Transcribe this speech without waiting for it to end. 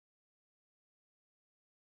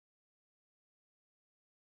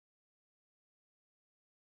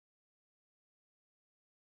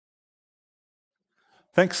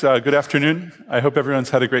Thanks. Good afternoon. I hope everyone's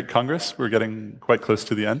had a great Congress. We're getting quite close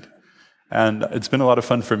to the end. And it's been a lot of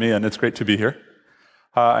fun for me, and it's great to be here.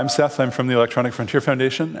 I'm Seth. I'm from the Electronic Frontier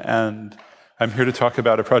Foundation, and I'm here to talk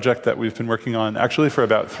about a project that we've been working on actually for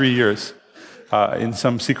about 3 years in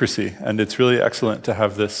some secrecy. And it's really excellent to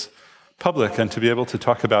have this public and to be able to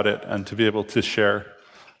talk about it and to be able to share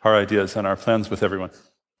our ideas and our plans with everyone.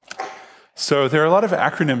 So there are a lot of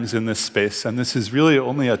acronyms in this space, and this is really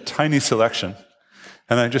only a tiny selection.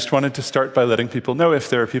 And I just wanted to start by letting people know if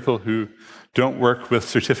there are people who don't work with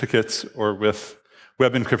certificates or with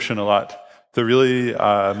web encryption a lot, the really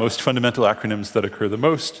most fundamental acronyms that occur the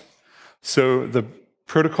most. So the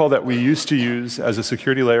protocol that we used to use as a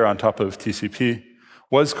security layer on top of TCP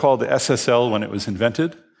was called SSL when it was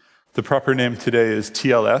invented. The proper name today is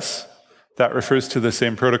TLS. That refers to the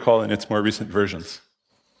same protocol in its more recent versions.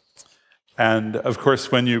 And of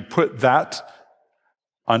course, when you put that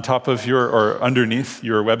on top of or underneath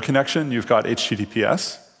your web connection, you've got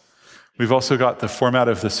HTTPS. We've also got the format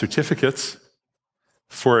of the certificates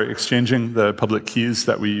for exchanging the public keys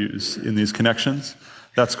that we use in these connections.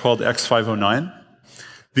 That's called X509.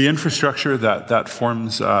 The infrastructure that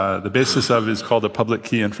forms the basis of is called a public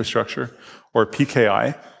key infrastructure, or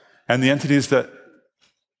PKI. And the entities that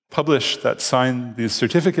that sign these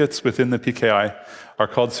certificates within the PKI are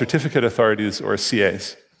called certificate authorities, or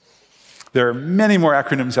CAs. There are many more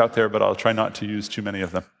acronyms out there, but I'll try not to use too many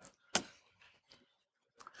of them.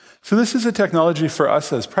 So this is a technology for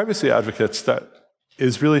us as privacy advocates that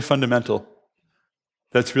is really fundamental,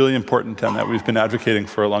 that's really important, and that we've been advocating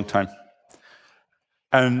for a long time.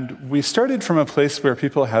 And we started from a place where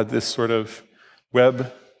people had this sort of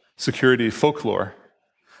web security folklore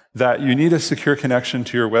that you need a secure connection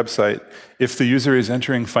to your website if the user is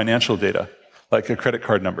entering financial data, like a credit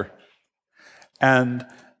card number. And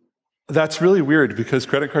that's really weird because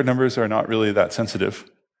credit card numbers are not really that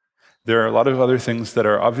sensitive. There are a lot of other things that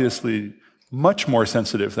are obviously much more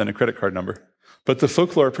sensitive than a credit card number. But the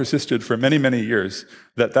folklore persisted for many, many years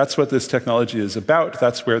that that's what this technology is about,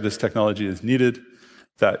 that's where this technology is needed,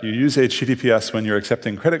 that you use HTTPS when you're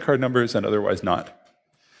accepting credit card numbers and otherwise not.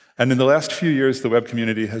 And in the last few years, the web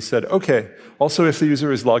community has said, okay, also if the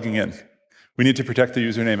user is logging in, we need to protect the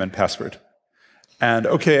username and password. And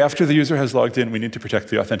okay, after the user has logged in, we need to protect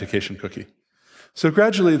the authentication cookie. So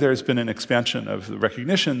gradually, there's been an expansion of the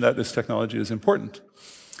recognition that this technology is important.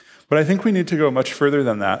 But I think we need to go much further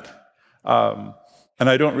than that. And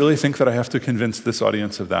I don't really think that I have to convince this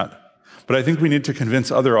audience of that. But I think we need to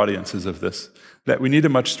convince other audiences of this, that we need a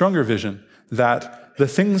much stronger vision that the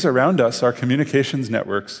things around us, our communications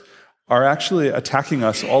networks, are actually attacking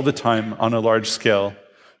us all the time on a large scale,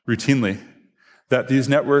 routinely. That these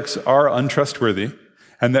networks are untrustworthy,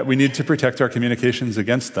 and that we need to protect our communications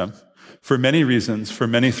against them for many reasons, for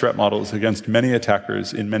many threat models, against many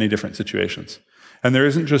attackers in many different situations. And there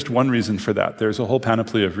isn't just one reason for that. There's a whole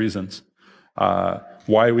panoply of reasons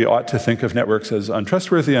why we ought to think of networks as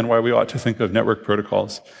untrustworthy and why we ought to think of network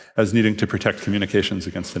protocols as needing to protect communications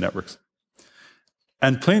against the networks.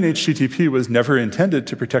 And plain HTTP was never intended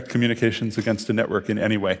to protect communications against a network in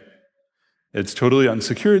any way. It's totally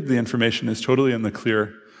unsecured, the information is totally in the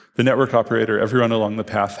clear. The network operator, everyone along the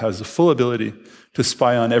path, has the full ability to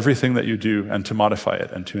spy on everything that you do and to modify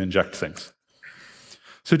it and to inject things.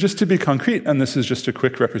 So just to be concrete, and this is just a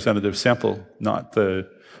quick representative sample, not the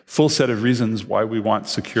full set of reasons why we want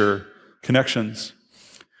secure connections.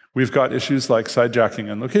 We've got issues like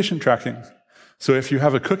sidejacking and location tracking. So if you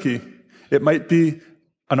have a cookie, it might be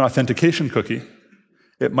an authentication cookie.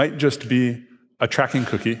 It might just be a tracking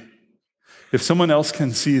cookie. If someone else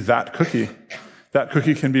can see that cookie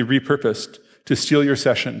can be repurposed to steal your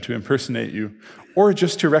session, to impersonate you, or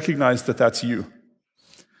just to recognize that that's you.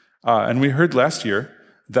 And we heard last year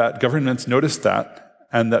that governments noticed that,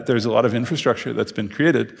 and that there's a lot of infrastructure that's been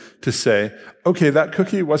created to say, okay, that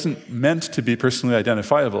cookie wasn't meant to be personally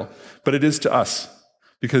identifiable, but it is to us,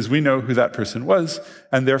 because we know who that person was,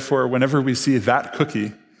 and therefore, whenever we see that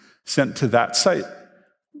cookie sent to that site,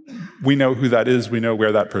 we know who that is, we know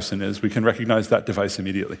where that person is, we can recognize that device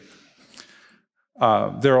immediately.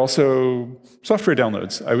 There are also software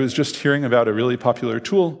downloads. I was just hearing about a really popular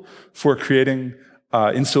tool for creating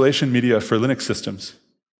installation media for Linux systems.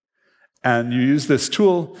 And you use this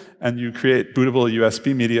tool, and you create bootable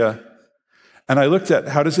USB media. And I looked at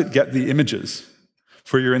how does it get the images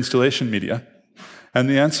for your installation media. And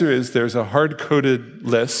the answer is there's a hard-coded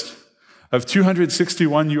list of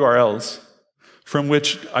 261 URLs from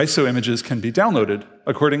which ISO images can be downloaded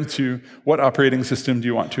according to what operating system do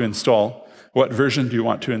you want to install, what version do you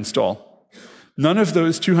want to install. None of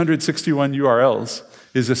those 261 URLs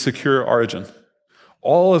is a secure origin.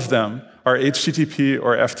 All of them are HTTP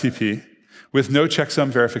or FTP with no checksum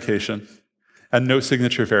verification and no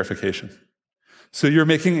signature verification. So you're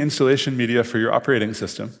making installation media for your operating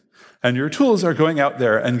system, and your tools are going out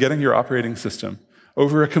there and getting your operating system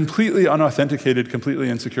over a completely unauthenticated, completely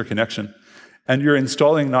insecure connection, and you're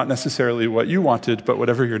installing not necessarily what you wanted, but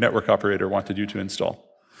whatever your network operator wanted you to install.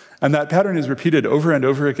 And that pattern is repeated over and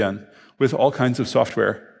over again with all kinds of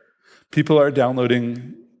software. People are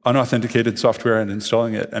downloading unauthenticated software and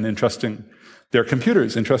installing it and entrusting their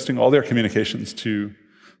computers, entrusting all their communications to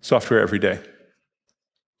software every day.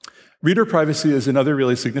 Reader privacy is another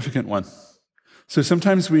really significant one. So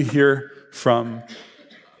sometimes we hear from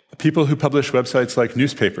people who publish websites like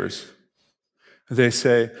newspapers. They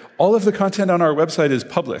say, all of the content on our website is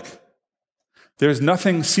public. There's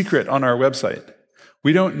nothing secret on our website.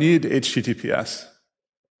 We don't need HTTPS.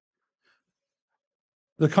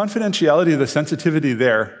 The confidentiality, the sensitivity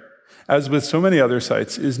there, as with so many other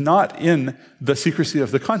sites, is not in the secrecy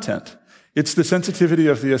of the content. It's the sensitivity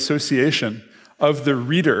of the association of the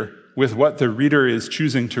reader with what the reader is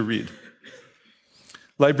choosing to read.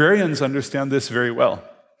 Librarians understand this very well.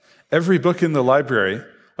 Every book in the library,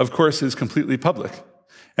 of course, is completely public.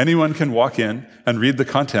 Anyone can walk in and read the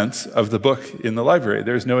contents of the book in the library.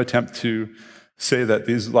 There's no attempt to say that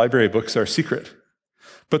these library books are secret.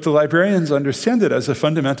 But the librarians understand it as a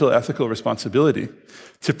fundamental ethical responsibility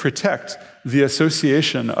to protect the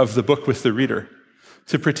association of the book with the reader,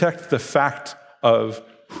 to protect the fact of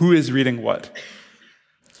who is reading what.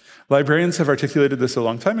 Librarians have articulated this a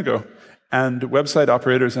long time ago, and website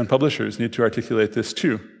operators and publishers need to articulate this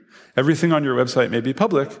too. Everything on your website may be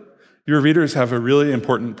public. Your readers have a really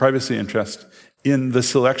important privacy interest in the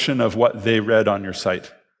selection of what they read on your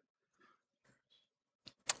site.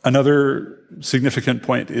 Another significant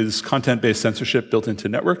point is content-based censorship built into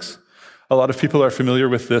networks. A lot of people are familiar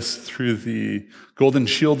with this through the Golden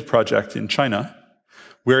Shield project in China,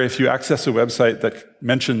 where if you access a website that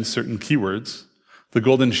mentions certain keywords, the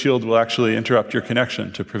Golden Shield will actually interrupt your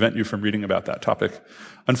connection to prevent you from reading about that topic.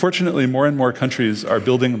 Unfortunately, more and more countries are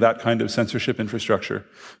building that kind of censorship infrastructure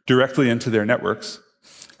directly into their networks.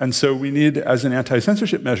 And so we need, as an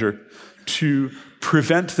anti-censorship measure, to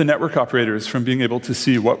prevent the network operators from being able to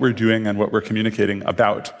see what we're doing and what we're communicating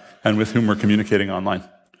about and with whom we're communicating online.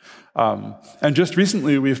 And just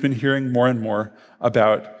recently, we've been hearing more and more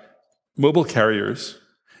about mobile carriers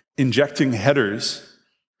injecting headers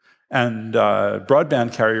and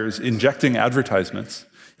broadband carriers injecting advertisements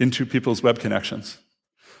into people's web connections.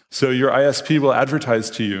 So your ISP will advertise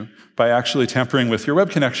to you by actually tampering with your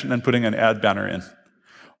web connection and putting an ad banner in.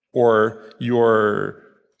 Or your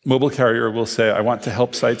mobile carrier will say, I want to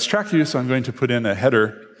help sites track you, so I'm going to put in a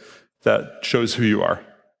header that shows who you are.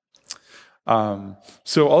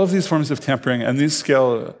 So all of these forms of tampering, and these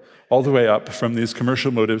scale all the way up from these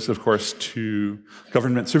commercial motives, of course, to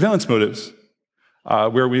government surveillance motives,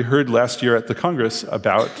 where we heard last year at the Congress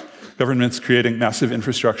about governments creating massive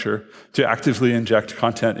infrastructure to actively inject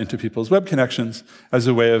content into people's web connections as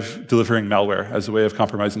a way of delivering malware, as a way of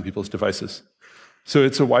compromising people's devices. So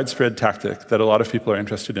it's a widespread tactic that a lot of people are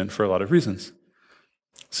interested in for a lot of reasons.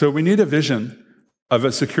 So we need a vision of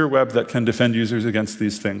a secure web that can defend users against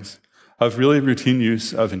these things, of really routine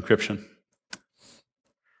use of encryption.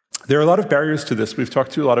 There are a lot of barriers to this. We've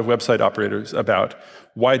talked to a lot of website operators about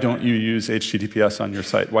why don't you use HTTPS on your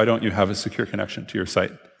site? Why don't you have a secure connection to your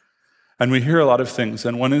site? And we hear a lot of things,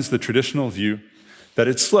 and one is the traditional view that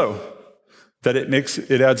it's slow, that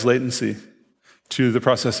it adds latency to the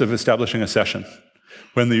process of establishing a session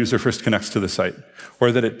when the user first connects to the site,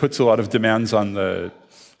 or that it puts a lot of demands on the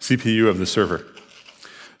CPU of the server.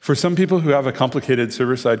 For some people who have a complicated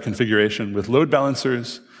server-side configuration with load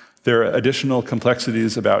balancers, there are additional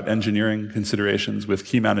complexities about engineering considerations with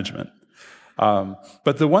key management.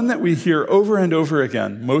 But the one that we hear over and over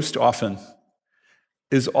again, most often,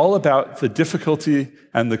 is all about the difficulty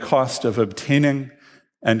and the cost of obtaining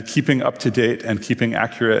and keeping up to date and keeping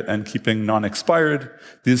accurate and keeping non-expired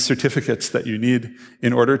these certificates that you need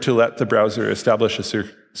in order to let the browser establish a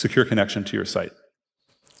secure connection to your site.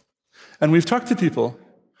 And we've talked to people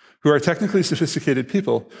who are technically sophisticated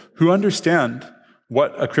people who understand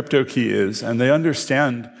what a crypto key is, and they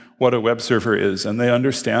understand what a web server is, and they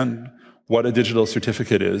understand what a digital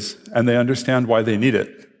certificate is, and they understand why they need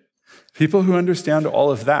it. People who understand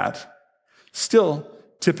all of that still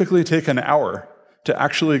typically take an hour to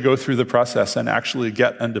actually go through the process and actually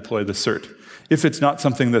get and deploy the cert, if it's not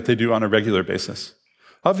something that they do on a regular basis.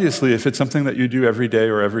 Obviously, if it's something that you do every day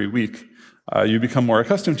or every week, you become more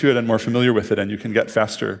accustomed to it and more familiar with it, and you can get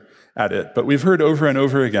faster at it. But we've heard over and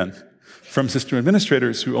over again from system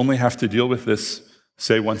administrators who only have to deal with this,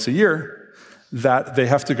 say, once a year, that they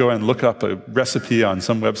have to go and look up a recipe on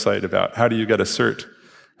some website about how do you get a cert,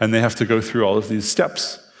 and they have to go through all of these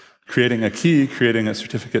steps, creating a key, creating a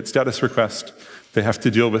certificate status request. They have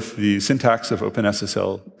to deal with the syntax of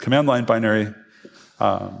OpenSSL command line binary,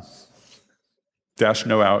 dash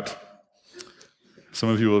no out. Some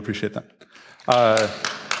of you will appreciate that.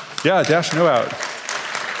 Yeah, dash no out.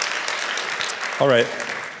 All right.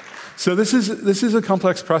 So this is a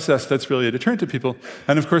complex process that's really a deterrent to people.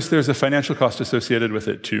 And of course, there's a financial cost associated with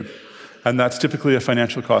it too. And that's typically a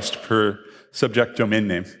financial cost per subject domain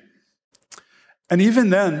name. And even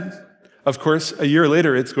then, of course, a year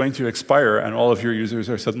later, it's going to expire and all of your users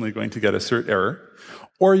are suddenly going to get a cert error.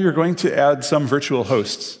 Or you're going to add some virtual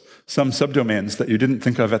hosts, some subdomains that you didn't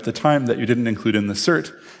think of at the time that you didn't include in the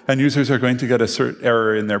cert, and users are going to get a cert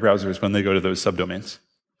error in their browsers when they go to those subdomains.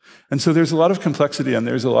 And so there's a lot of complexity and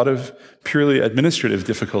there's a lot of purely administrative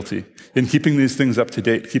difficulty in keeping these things up to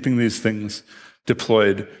date, keeping these things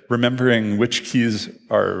deployed, remembering which keys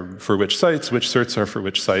are for which sites, which certs are for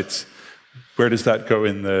which sites, where does that go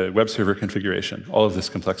in the web server configuration, all of this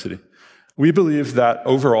complexity. We believe that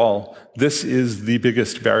overall, this is the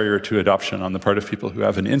biggest barrier to adoption on the part of people who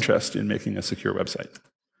have an interest in making a secure website.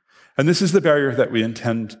 And this is the barrier that we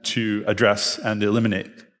intend to address and eliminate.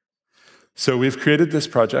 So we've created this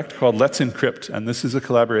project called Let's Encrypt, and this is a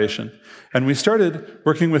collaboration. And we started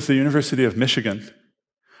working with the University of Michigan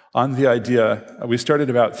on the idea, we started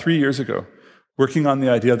about 3 years ago, working on the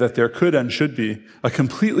idea that there could and should be a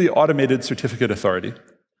completely automated certificate authority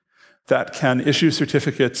that can issue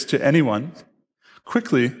certificates to anyone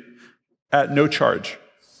quickly at no charge.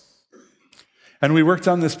 And we worked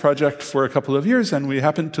on this project for a couple of years, and we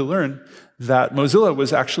happened to learn that Mozilla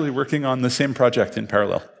was actually working on the same project in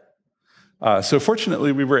parallel. So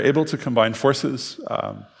fortunately, we were able to combine forces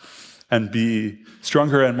and be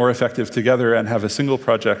stronger and more effective together and have a single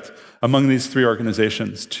project among these three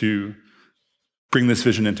organizations to bring this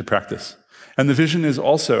vision into practice. And the vision is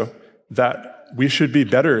also that we should be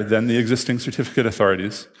better than the existing certificate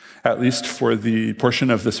authorities, at least for the portion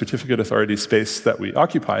of the certificate authority space that we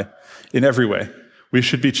occupy, in every way. We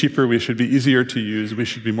should be cheaper, we should be easier to use, we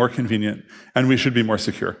should be more convenient, and we should be more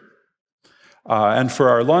secure. And for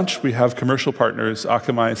our launch, we have commercial partners,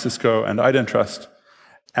 Akamai, Cisco, and IdenTrust.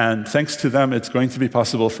 And thanks to them, it's going to be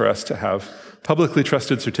possible for us to have publicly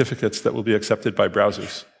trusted certificates that will be accepted by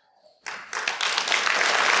browsers.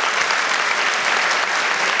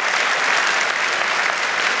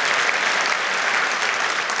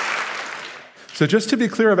 So just to be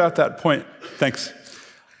clear about that point, thanks.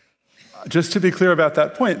 Just to be clear about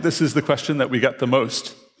that point, this is the question that we get the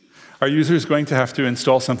most. Are users going to have to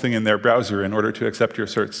install something in their browser in order to accept your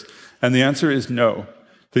certs? And the answer is no.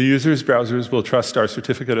 The users' browsers will trust our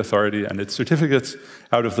certificate authority and its certificates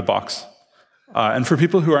out of the box. And for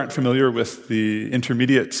people who aren't familiar with the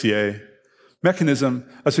intermediate CA mechanism,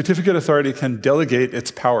 a certificate authority can delegate its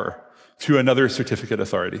power to another certificate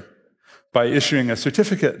authority by issuing a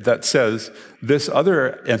certificate that says this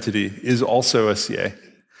other entity is also a CA.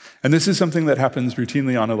 And this is something that happens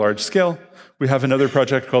routinely on a large scale. We have another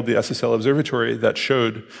project called the SSL Observatory that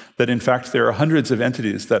showed that, in fact, there are hundreds of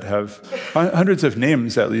entities that have, hundreds of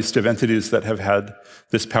names, at least, of entities that have had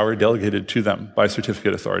this power delegated to them by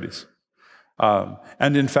certificate authorities.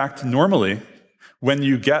 And in fact, normally, when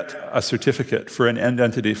you get a certificate for an end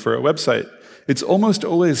entity for a website, it's almost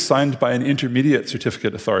always signed by an intermediate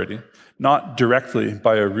certificate authority, not directly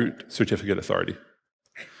by a root certificate authority.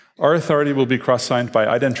 Our authority will be cross-signed by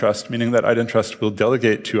IdenTrust, meaning that IdenTrust will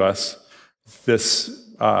delegate to us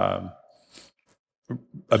this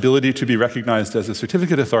ability to be recognized as a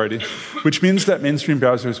certificate authority, which means that mainstream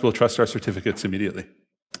browsers will trust our certificates immediately.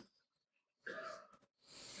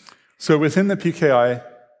 So within the PKI,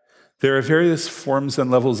 there are various forms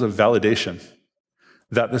and levels of validation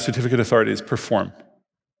that the certificate authorities perform.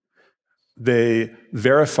 They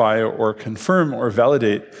verify or confirm or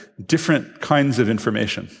validate different kinds of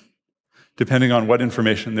information, depending on what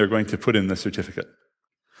information they're going to put in the certificate.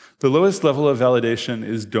 The lowest level of validation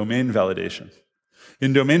is domain validation.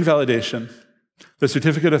 In domain validation, the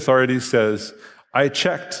certificate authority says, I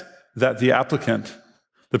checked that the applicant,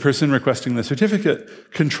 the person requesting the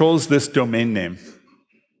certificate, controls this domain name.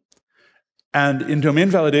 And in domain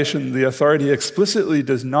validation, the authority explicitly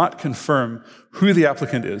does not confirm who the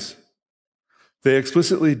applicant is. They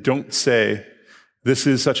explicitly don't say, this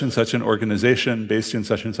is such and such an organization based in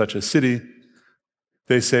such and such a city.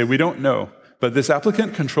 They say, we don't know, but this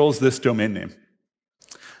applicant controls this domain name.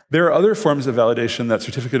 There are other forms of validation that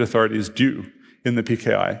certificate authorities do in the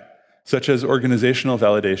PKI, such as organizational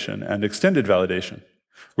validation and extended validation,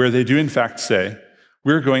 where they do in fact say,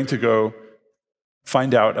 we're going to go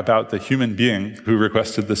find out about the human being who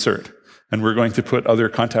requested the cert. And we're going to put other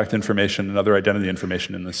contact information and other identity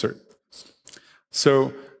information in the cert.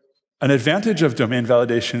 So an advantage of domain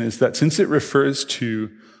validation is that since it refers to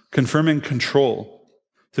confirming control,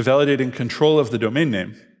 to validating control of the domain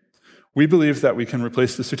name, we believe that we can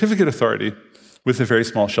replace the certificate authority with a very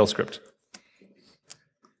small shell script.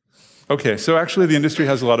 Okay, so actually the industry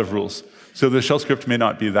has a lot of rules. So the shell script may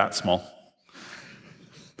not be that small.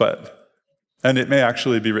 And it may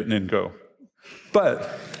actually be written in Go.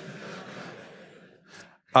 But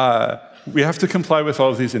we have to comply with all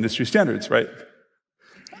of these industry standards, right?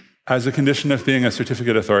 As a condition of being a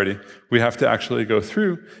certificate authority, we have to actually go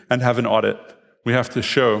through and have an audit. We have to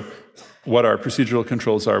show what our procedural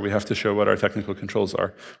controls are. We have to show what our technical controls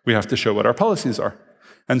are. We have to show what our policies are.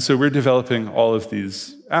 And so we're developing all of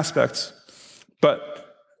these aspects.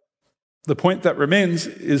 But the point that remains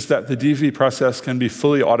is that the DV process can be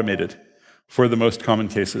fully automated for the most common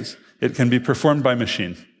cases. It can be performed by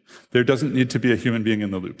machine. There doesn't need to be a human being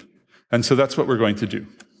in the loop. And so that's what we're going to do.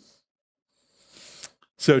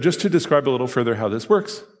 So just to describe a little further how this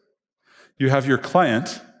works, you have your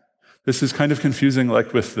client. This is kind of confusing,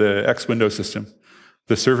 like with the X window system.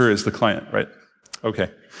 The server is the client, right?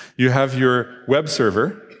 Okay. You have your web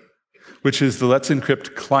server, which is the Let's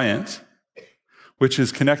Encrypt client, which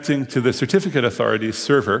is connecting to the certificate authority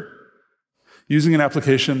server using an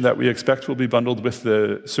application that we expect will be bundled with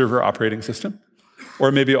the server operating system,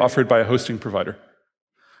 or maybe offered by a hosting provider.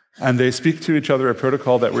 And they speak to each other a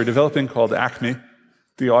protocol that we're developing called ACME,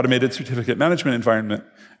 the Automated Certificate Management Environment,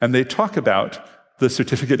 and they talk about the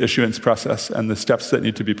certificate issuance process and the steps that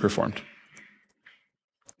need to be performed.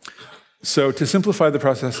 So to simplify the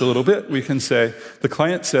process a little bit, we can say, the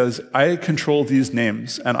client says, I control these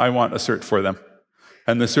names and I want a cert for them.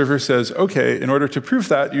 And the server says, okay, in order to prove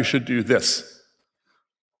that, you should do this.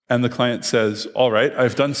 And the client says, all right,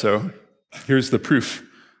 I've done so. Here's the proof.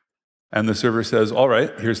 And the server says, all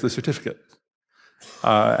right, here's the certificate.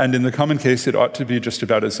 And in the common case, it ought to be just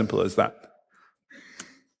about as simple as that.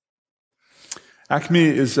 ACME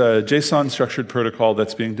is a JSON structured protocol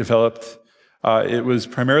that's being developed. It was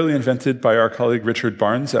primarily invented by our colleague Richard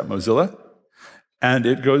Barnes at Mozilla, and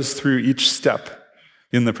it goes through each step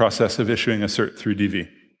in the process of issuing a cert through DV.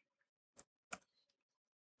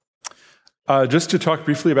 Just to talk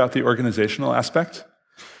briefly about the organizational aspect,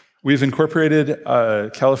 we've incorporated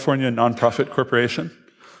a California nonprofit corporation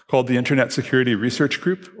called the Internet Security Research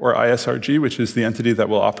Group, or ISRG, which is the entity that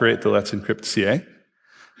will operate the Let's Encrypt CA.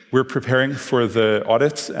 We're preparing for the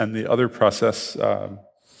audits and the other processes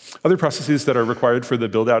that are required for the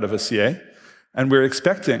build-out of a CA, and we're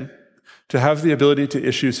expecting to have the ability to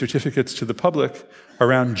issue certificates to the public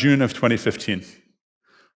around June of 2015.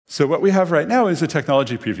 So what we have right now is a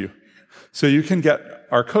technology preview. So you can get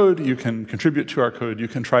our code, you can contribute to our code, you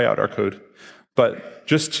can try out our code, but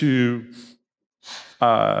just to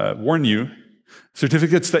warn you,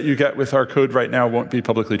 certificates that you get with our code right now won't be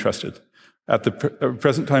publicly trusted. At the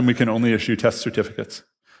present time, we can only issue test certificates.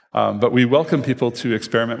 But we welcome people to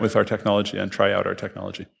experiment with our technology and try out our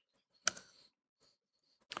technology.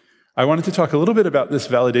 I wanted to talk a little bit about this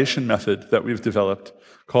validation method that we've developed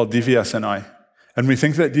called DVSNI. And we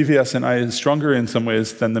think that DVSNI is stronger in some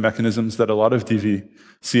ways than the mechanisms that a lot of DV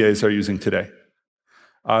CAs are using today.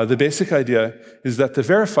 The basic idea is that the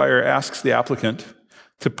verifier asks the applicant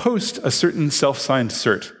to post a certain self-signed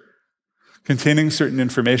cert containing certain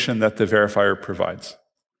information that the verifier provides.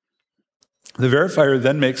 The verifier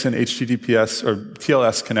then makes an HTTPS or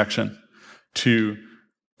TLS connection to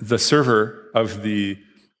the server of the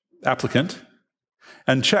applicant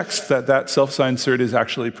and checks that that self-signed cert is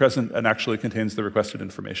actually present and actually contains the requested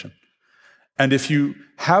information. And if you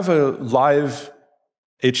have a live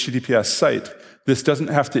HTTPS site, this doesn't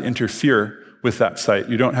have to interfere with that site.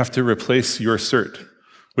 You don't have to replace your cert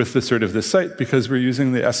with the cert of this site because we're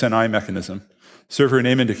using the SNI mechanism, server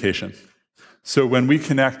name indication. So when we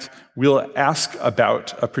connect, we'll ask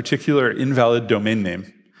about a particular invalid domain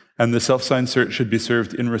name, and the self-signed cert should be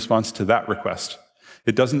served in response to that request.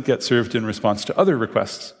 It doesn't get served in response to other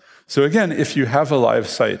requests. So again, if you have a live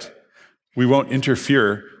site, we won't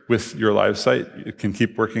interfere with your live site. It can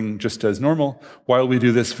keep working just as normal while we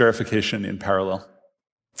do this verification in parallel.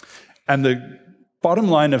 And the bottom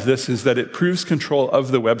line of this is that it proves control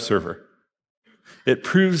of the web server. It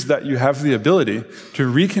proves that you have the ability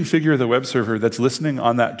to reconfigure the web server that's listening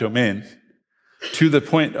on that domain to the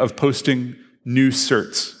point of posting new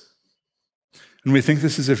certs. And we think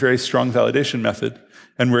this is a very strong validation method,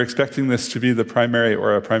 and we're expecting this to be the primary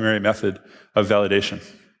or a primary method of validation.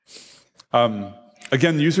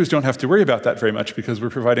 Again, users don't have to worry about that very much because we're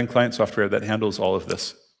providing client software that handles all of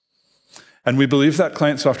this. And we believe that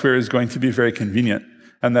client software is going to be very convenient,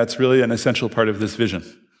 and that's really an essential part of this vision.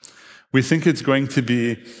 We think it's going to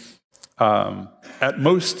be, at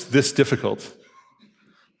most, this difficult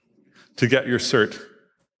to get your cert.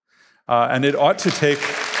 And it ought to take...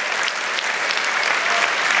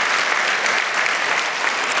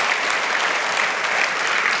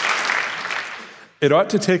 It ought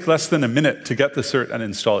to take less than a minute to get the cert and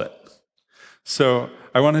install it. So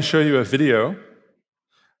I want to show you a video.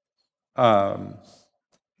 I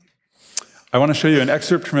want to show you an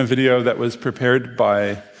excerpt from a video that was prepared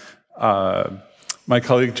by my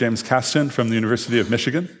colleague James Caston from the University of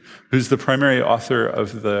Michigan, who's the primary author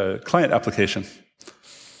of the client application.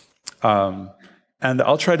 And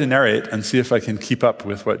I'll try to narrate and see if I can keep up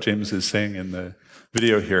with what James is saying in the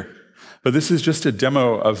video here. But this is just a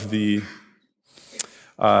demo of the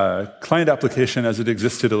client application as it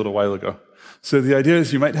existed a little while ago. So the idea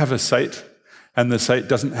is you might have a site, and the site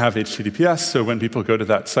doesn't have HTTPS, so when people go to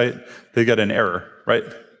that site, they get an error, right?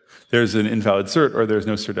 There's an invalid cert, or there's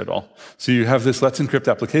no cert at all. So you have this Let's Encrypt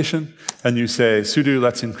application, and you say sudo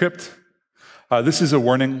let's encrypt. This is a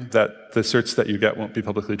warning that the certs that you get won't be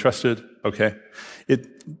publicly trusted. Okay.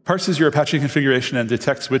 It parses your Apache configuration and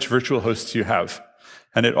detects which virtual hosts you have.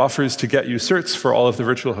 And it offers to get you certs for all of the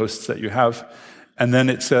virtual hosts that you have. And then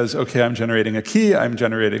it says, okay, I'm generating a key, I'm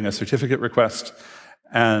generating a certificate request,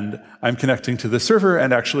 and I'm connecting to the server,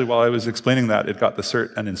 and actually while I was explaining that, it got the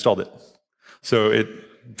cert and installed it. So it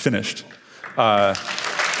finished. And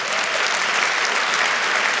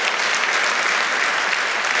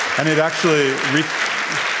it actually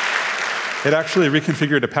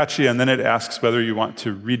reconfigured Apache, and then it asks whether you want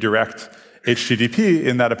to redirect HTTP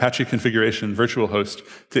in that Apache configuration virtual host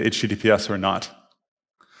to HTTPS or not.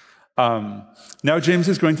 Now James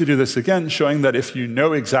is going to do this again, showing that if you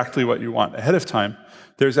know exactly what you want ahead of time,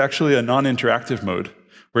 there's actually a non-interactive mode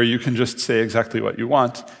where you can just say exactly what you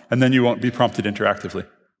want, and then you won't be prompted interactively.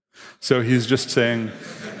 So he's just saying,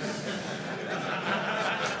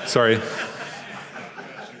 sorry.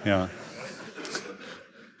 Yeah.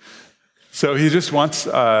 So he just wants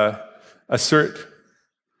a cert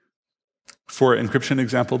for encryption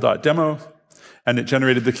example.demo, and it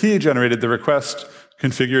generated the key, generated the request,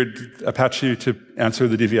 configured Apache to answer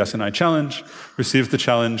the DVSNI challenge, received the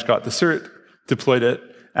challenge, got the cert, deployed it,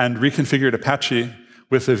 and reconfigured Apache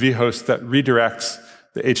with a vhost that redirects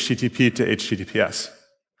the HTTP to HTTPS.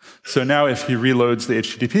 So now if he reloads the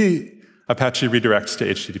HTTP, Apache redirects to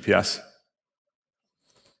HTTPS.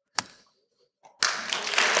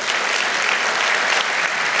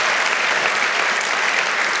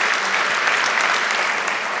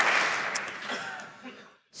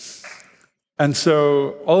 And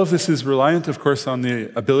so all of this is reliant, of course, on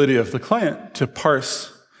the ability of the client to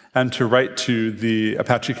parse and to write to the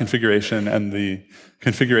Apache configuration and the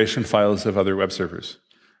configuration files of other web servers.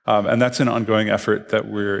 And that's an ongoing effort that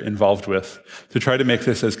we're involved with to try to make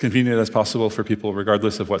this as convenient as possible for people,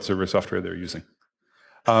 regardless of what server software they're using.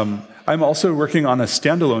 I'm also working on a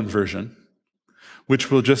standalone version,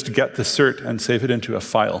 which will just get the cert and save it into a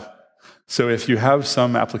file. So if you have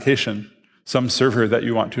some application, some server that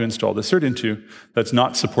you want to install the cert into that's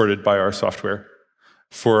not supported by our software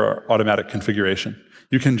for automatic configuration,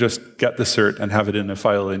 you can just get the cert and have it in a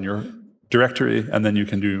file in your directory, and then you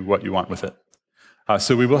can do what you want with it.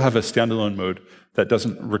 So we will have a standalone mode that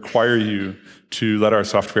doesn't require you to let our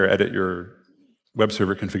software edit your web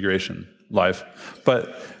server configuration live.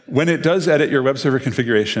 But when it does edit your web server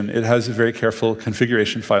configuration, it has a very careful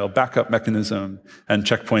configuration file backup mechanism and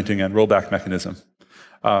checkpointing and rollback mechanism.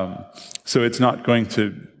 So it's not going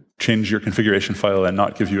to change your configuration file and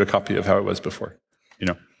not give you a copy of how it was before, you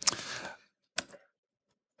know.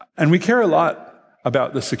 And we care a lot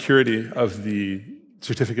about the security of the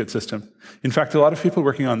certificate system. In fact, a lot of people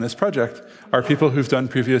working on this project are people who've done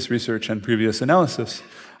previous research and previous analysis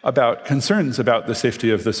about concerns about the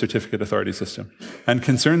safety of the certificate authority system and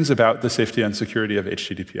concerns about the safety and security of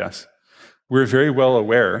HTTPS. We're very well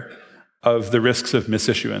aware of the risks of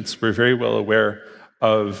misissuance. We're very well aware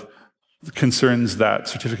of concerns that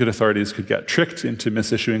certificate authorities could get tricked into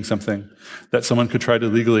misissuing something, that someone could try to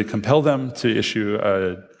legally compel them to issue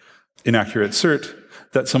an inaccurate cert,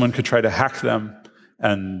 that someone could try to hack them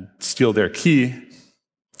and steal their key.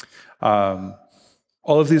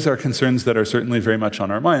 All of these are concerns that are certainly very much on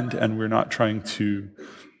our mind, and we're not trying to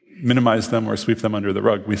minimize them or sweep them under the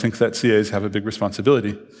rug. We think that CAs have a big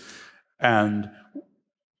responsibility, and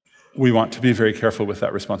we want to be very careful with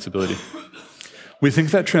that responsibility. We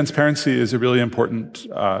think that transparency is a really important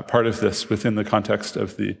part of this within the context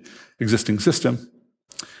of the existing system.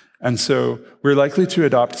 And so we're likely to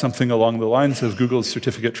adopt something along the lines of Google's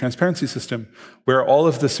certificate transparency system, where all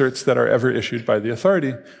of the certs that are ever issued by the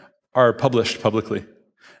authority are published publicly,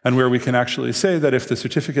 and where we can actually say that if the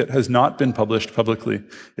certificate has not been published publicly,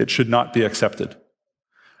 it should not be accepted.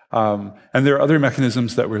 And there are other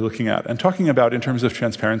mechanisms that we're looking at and talking about in terms of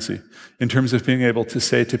transparency, in terms of being able to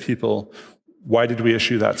say to people, why did we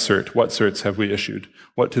issue that cert? What certs have we issued?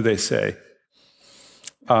 What do they say?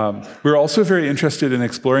 We're also very interested in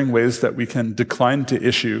exploring ways that we can decline to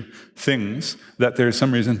issue things that there's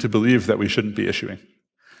some reason to believe that we shouldn't be issuing.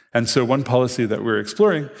 And so one policy that we're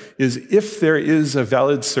exploring is if there is a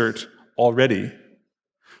valid cert already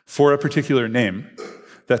for a particular name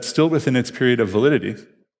that's still within its period of validity,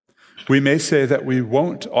 we may say that we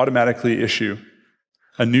won't automatically issue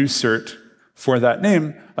a new cert for that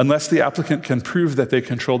name unless the applicant can prove that they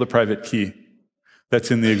control the private key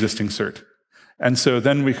that's in the existing cert. And so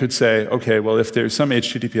then we could say, okay, well, if there's some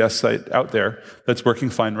HTTPS site out there that's working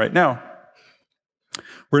fine right now,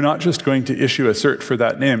 we're not just going to issue a cert for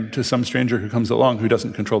that name to some stranger who comes along who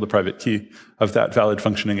doesn't control the private key of that valid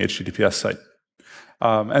functioning HTTPS site.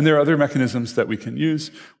 And there are other mechanisms that we can use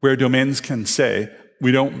where domains can say,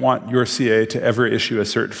 we don't want your CA to ever issue a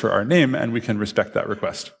cert for our name, and we can respect that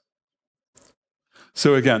request.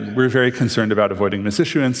 So again, we're very concerned about avoiding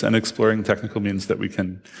misissuance and exploring technical means that we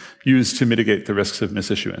can use to mitigate the risks of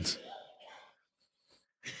misissuance.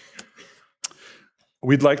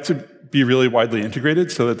 We'd like to be really widely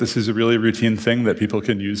integrated so that this is a really routine thing that people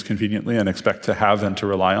can use conveniently and expect to have and to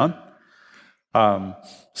rely on.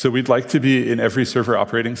 So we'd like to be in every server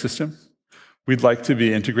operating system. We'd like to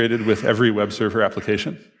be integrated with every web server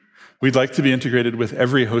application. We'd like to be integrated with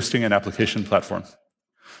every hosting and application platform.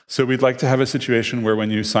 So we'd like to have a situation where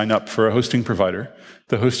when you sign up for a hosting provider,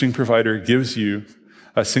 the hosting provider gives you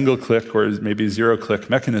a single-click or maybe zero-click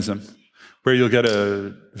mechanism where you'll get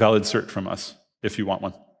a valid cert from us if you want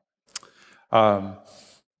one.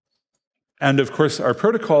 And of course, our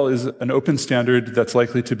protocol is an open standard that's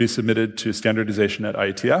likely to be submitted to standardization at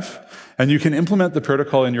IETF, and you can implement the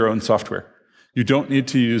protocol in your own software. You don't need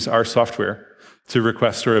to use our software to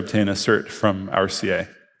request or obtain a cert from our CA.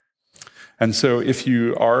 And so if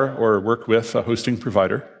you are or work with a hosting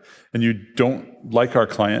provider and you don't like our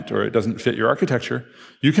client or it doesn't fit your architecture,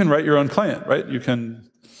 you can write your own client, right? You can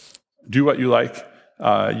do what you like.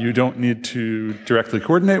 You don't need to directly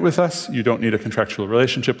coordinate with us. You don't need a contractual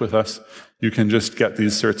relationship with us. You can just get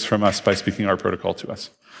these certs from us by speaking our protocol to us.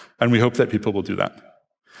 And we hope that people will do that.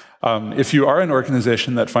 If you are an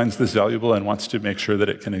organization that finds this valuable and wants to make sure that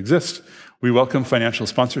it can exist, we welcome financial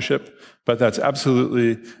sponsorship, but that's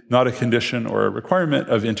absolutely not a condition or a requirement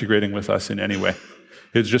of integrating with us in any way.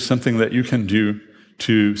 It's just something that you can do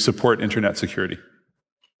to support internet security.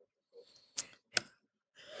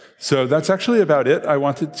 So that's actually about it. I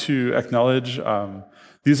wanted to acknowledge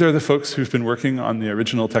these are the folks who've been working on the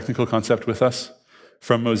original technical concept with us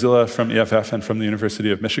from Mozilla, from EFF, and from the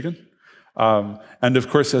University of Michigan. And of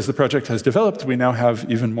course, as the project has developed, we now have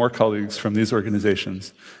even more colleagues from these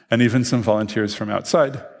organizations and even some volunteers from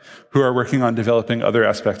outside who are working on developing other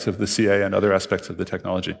aspects of the CA and other aspects of the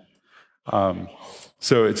technology.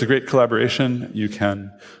 So it's a great collaboration. You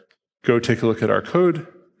can go take a look at our code,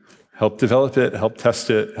 help develop it, help test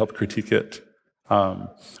it, help critique it.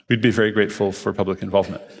 We'd be very grateful for public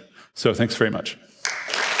involvement. So thanks very much.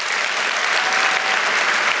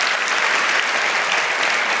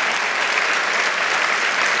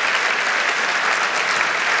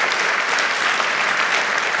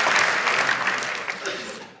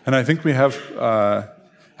 And I think we have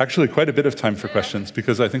actually quite a bit of time for questions,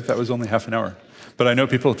 because I think that was only half an hour. But I know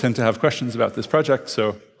people tend to have questions about this project,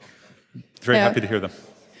 so very happy to hear them.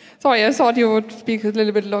 Sorry, I thought you would speak a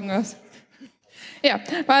little bit longer.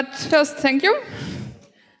 Yeah, but first, thank you.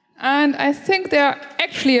 And I think there are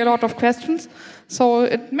actually a lot of questions, so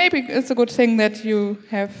maybe it's a good thing that you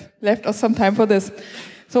have left us some time for this.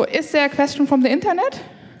 So is there a question from the internet?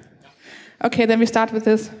 Okay, then we start with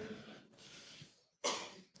this.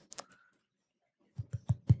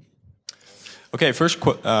 Okay, first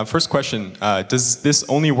question. Does this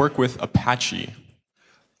only work with Apache?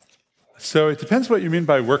 So it depends what you mean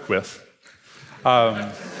by work with.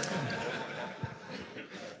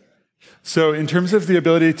 So in terms of the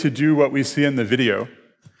ability to do what we see in the video,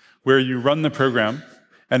 where you run the program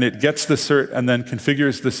and it gets the cert and then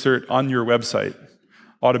configures the cert on your website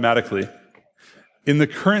automatically, in the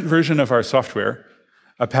current version of our software,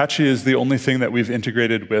 Apache is the only thing that we've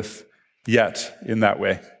integrated with yet in that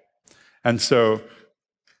way. And so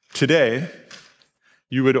today,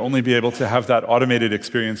 you would only be able to have that automated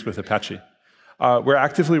experience with Apache. We're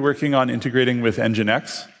actively working on integrating with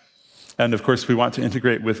Nginx, And of course, we want to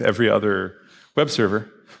integrate with every other web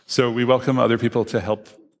server. So we welcome other people to help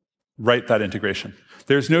write that integration.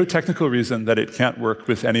 There's no technical reason that it can't work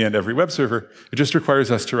with any and every web server. It just requires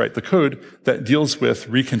us to write the code that deals with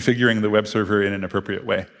reconfiguring the web server in an appropriate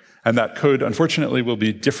way. And that code, unfortunately, will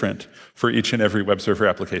be different for each and every web server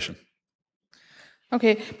application.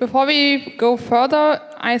 Okay, before we go further,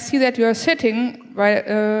 I see that you are sitting right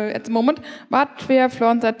at the moment, but we have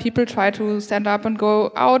learned that people try to stand up and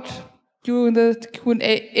go out during the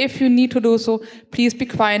Q&A. If you need to do so, please be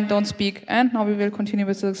quiet, don't speak. And now we will continue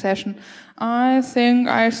with the session. I think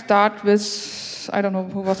I start with, I don't know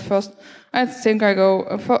who was first. I think I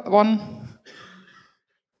go for one.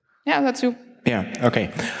 Yeah, that's you. Yeah,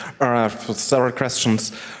 okay. For several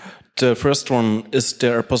questions. The first one, is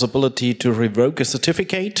there a possibility to revoke a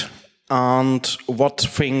certificate? And what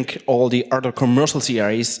think all the other commercial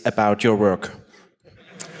CIs about your work?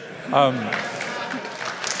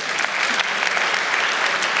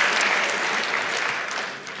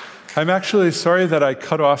 I'm actually sorry that I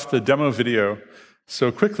cut off the demo video so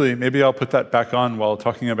quickly. Maybe I'll put that back on while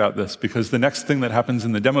talking about this, because the next thing that happens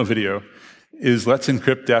in the demo video is let's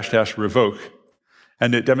encrypt -- revoke.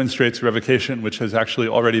 And it demonstrates revocation, which has actually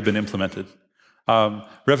already been implemented.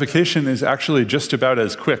 Revocation is actually just about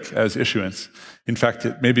as quick as issuance. In fact,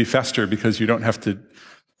 it may be faster because you don't have to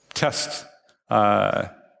test.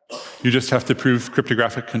 You just have to prove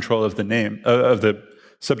cryptographic control of the name, of the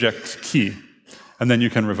subject key, and then you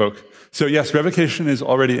can revoke. So yes, revocation is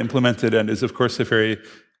already implemented and is, of course, a very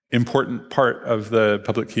important part of the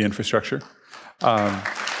public key infrastructure.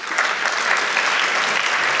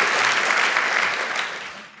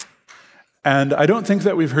 And I don't think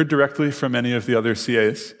that we've heard directly from any of the other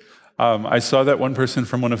CAs. I saw that one person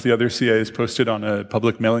from one of the other CAs posted on a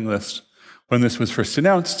public mailing list when this was first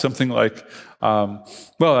announced, something like,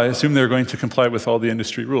 well, I assume they're going to comply with all the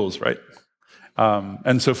industry rules, right?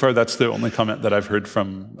 And so far, that's the only comment that I've heard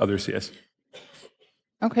from other CAs.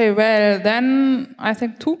 Okay, well, then I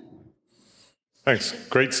think 2. Thanks.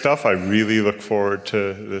 Great stuff. I really look forward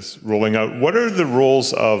to this rolling out. What are the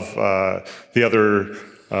roles of the other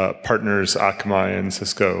partners, Akamai and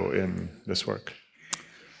Cisco, in this work?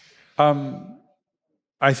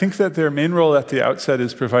 I think that their main role at the outset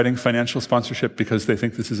is providing financial sponsorship because they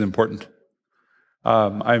think this is important.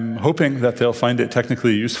 I'm hoping that they'll find it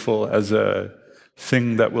technically useful as a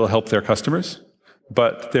thing that will help their customers,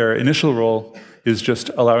 but their initial role is just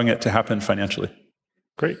allowing it to happen financially.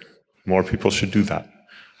 Great. More people should do that.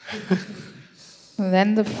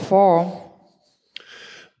 Then the 4.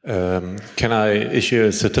 Can I issue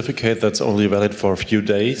a certificate that's only valid for a few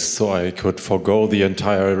days, so I could forego the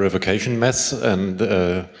entire revocation mess and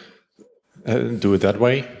do it that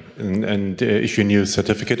way, and issue a new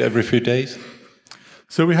certificate every few days?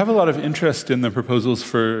 So we have a lot of interest in the proposals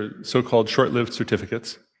for so-called short-lived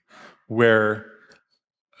certificates, where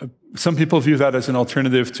some people view that as an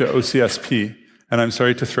alternative to OCSP, and I'm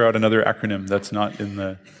sorry to throw out another acronym that's not in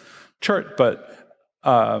the chart, but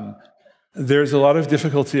there's a lot of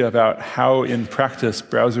difficulty about how, in practice,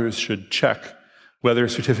 browsers should check whether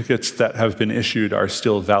certificates that have been issued are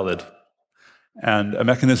still valid. And a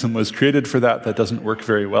mechanism was created for that that doesn't work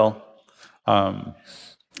very well,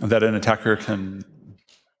 that an attacker can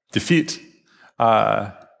defeat.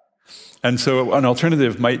 And so an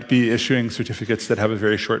alternative might be issuing certificates that have a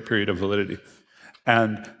very short period of validity.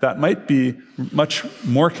 And that might be much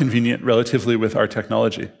more convenient relatively with our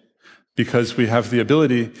technology, because we have the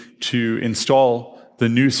ability to install the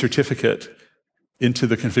new certificate into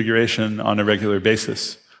the configuration on a regular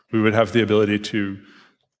basis. We would have the ability to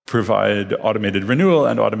provide automated renewal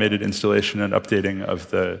and automated installation and updating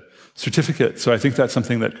of the certificate. So I think that's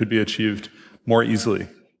something that could be achieved more easily.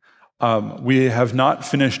 We have not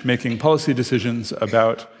finished making policy decisions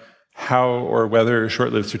about how or whether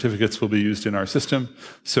short-lived certificates will be used in our system,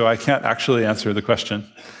 so I can't actually answer the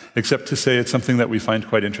question, except to say it's something that we find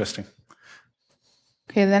quite interesting.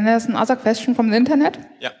 Okay, then there's another question from the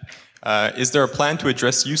internet. Yeah. Is there a plan to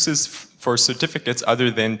address uses for certificates other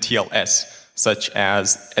than TLS, such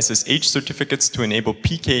as SSH certificates to enable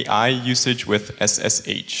PKI usage with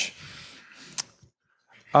SSH?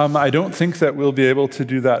 I don't think that we'll be able to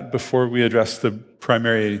do that before we address the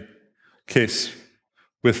primary case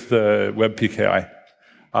with the web PKI.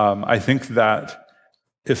 I think that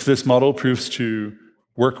if this model proves to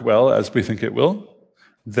work well, as we think it will,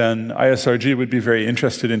 then ISRG would be very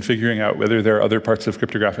interested in figuring out whether there are other parts of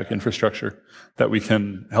cryptographic infrastructure that we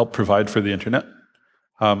can help provide for the internet.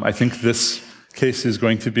 I think this case is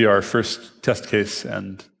going to be our first test case,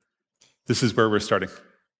 and this is where we're starting.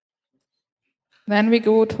 Then we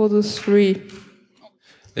go to the 3.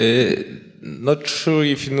 Not sure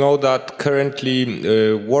if you know that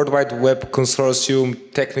currently World Wide Web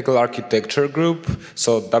Consortium Technical Architecture Group,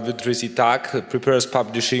 so W3C TAC, prepares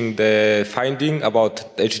publishing the finding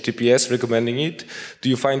about HTTPS, recommending it. Do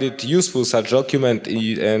you find it useful, such document,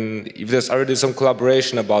 and if there's already some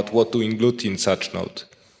collaboration about what to include in such note?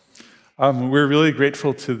 We're really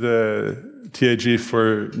grateful to the TAG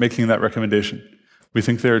for making that recommendation. We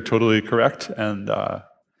think they're totally correct and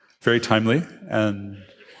very timely, and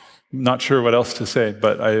not sure what else to say,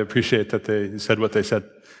 but I appreciate that they said what they said.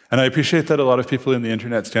 And I appreciate that a lot of people in the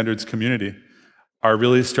internet standards community are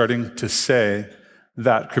really starting to say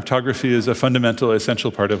that cryptography is a fundamental, essential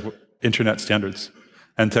part of internet standards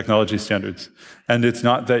and technology standards. And it's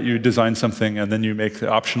not that you design something and then you make the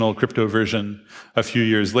optional crypto version a few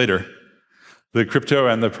years later. The crypto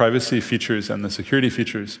and the privacy features and the security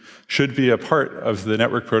features should be a part of the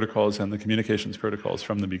network protocols and the communications protocols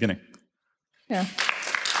from the beginning. Yeah.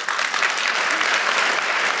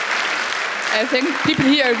 I think people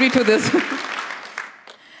here agree to this.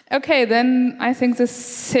 Okay, then I think the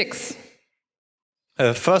 6.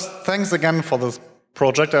 First, thanks again for this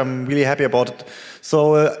project. I'm really happy about it.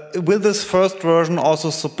 So, will this first version also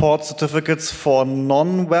support certificates for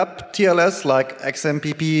non-web TLS, like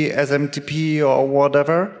XMPP, SMTP, or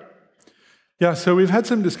whatever? Yeah, so we've had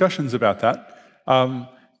some discussions about that.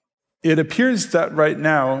 It appears that right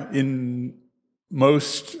now, in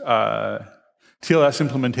most TLS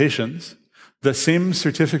implementations, the same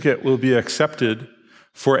certificate will be accepted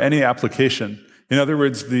for any application. In other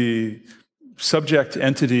words, the subject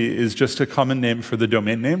entity is just a common name for the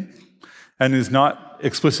domain name and is not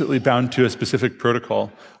explicitly bound to a specific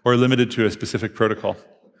protocol or limited to a specific protocol.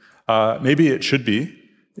 Maybe it should be,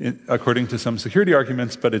 according to some security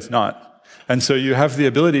arguments, but it's not. And so you have the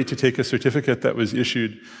ability to take a certificate that was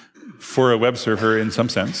issued for a web server in some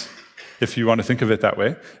sense, if you want to think of it that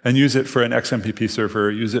way, and use it for an XMPP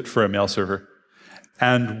server, use it for a mail server.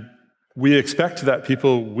 And we expect that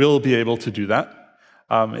people will be able to do that.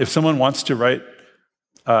 If someone wants to write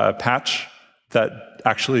a patch that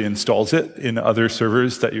actually installs it in other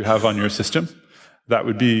servers that you have on your system, that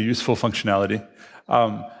would be useful functionality.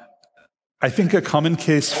 I think a common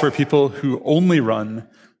case for people who only run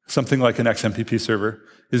something like an XMPP server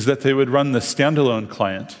is that they would run the standalone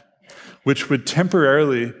client, which would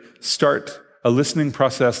temporarily start a listening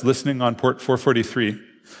process listening on port 443.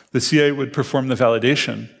 The CA would perform the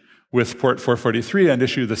validation with port 443 and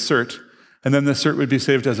issue the cert, and then the cert would be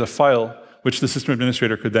saved as a file, which the system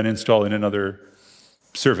administrator could then install in another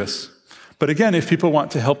service. But again, if people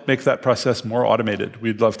want to help make that process more automated,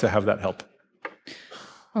 we'd love to have that help.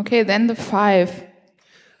 Okay, then the 5.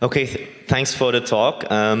 Okay, thanks for the talk.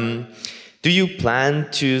 Do you plan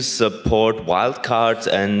to support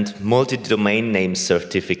wildcards and multi-domain name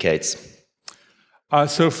certificates?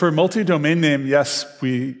 So for multi-domain name, yes,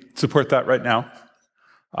 we support that right now,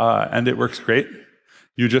 and it works great.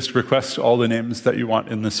 You just request all the names that you want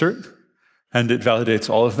in the cert, and it validates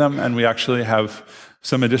all of them, and we actually have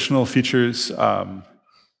some additional features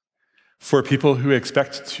for people who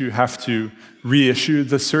expect to have to reissue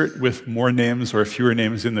the cert with more names or fewer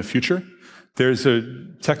names in the future. There's a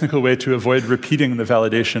technical way to avoid repeating the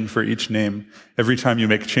validation for each name every time you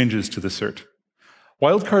make changes to the cert.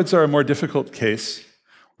 Wildcards are a more difficult case.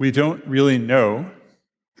 We don't really know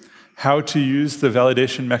how to use the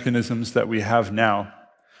validation mechanisms that we have now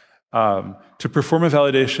to perform a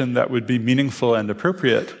validation that would be meaningful and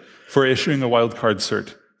appropriate for issuing a wildcard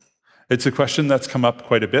cert. It's a question that's come up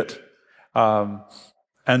quite a bit.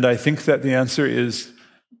 And I think that the answer is,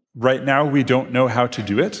 right now we don't know how to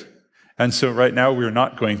do it. And so right now we're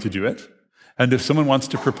not going to do it. And if someone wants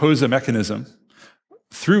to propose a mechanism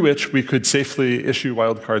through which we could safely issue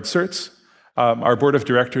wildcard certs, our board of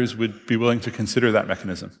directors would be willing to consider that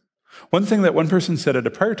mechanism. One thing that one person said at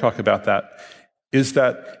a prior talk about that is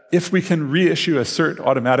that if we can reissue a cert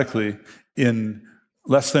automatically in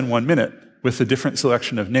less than 1 minute with a different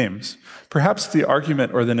selection of names, perhaps the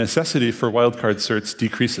argument or the necessity for wildcard certs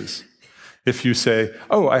decreases. If you say,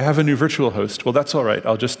 oh, I have a new virtual host, well, that's all right.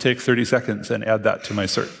 I'll just take 30 seconds and add that to my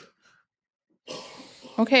cert.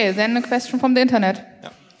 Okay, then a question from the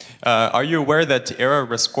internet. Yeah. Are you aware that Era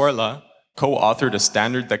Rescorla co-authored a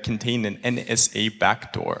standard that contained an NSA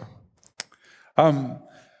backdoor?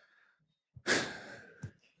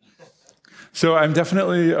 So I'm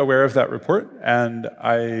definitely aware of that report, and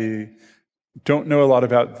I don't know a lot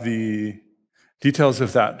about the details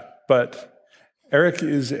of that, but Eric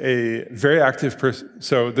is a very active person.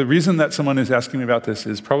 So the reason that someone is asking me about this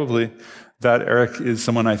is probably that Eric is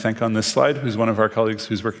someone I thank on this slide, who's one of our colleagues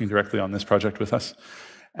who's working directly on this project with us.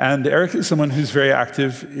 And Eric is someone who's very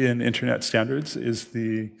active in internet standards, is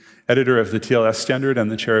the editor of the TLS standard and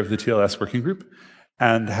the chair of the TLS working group,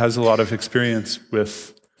 and has a lot of experience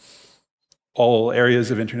with all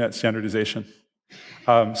areas of internet standardization.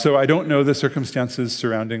 So I don't know the circumstances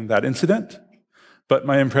surrounding that incident, but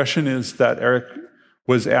my impression is that Eric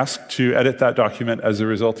was asked to edit that document as a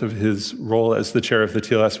result of his role as the chair of the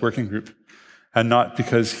TLS working group, and not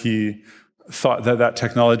because he thought that that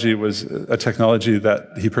technology was a technology that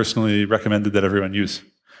he personally recommended that everyone use.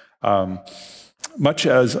 Much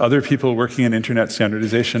as other people working in internet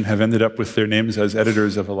standardization have ended up with their names as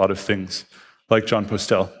editors of a lot of things, like John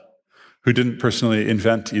Postel, who didn't personally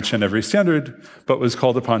invent each and every standard, but was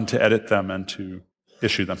called upon to edit them and to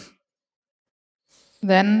issue them.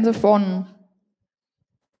 Then the phone.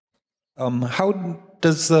 How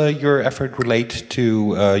does your effort relate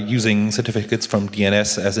to using certificates from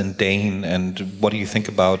DNS as in Dane, and what do you think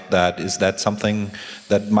about that? Is that something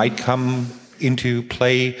that might come into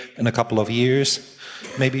play in a couple of years,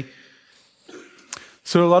 maybe?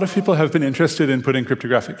 So a lot of people have been interested in putting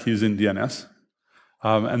cryptographic keys in DNS,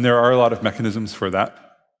 and there are a lot of mechanisms for that.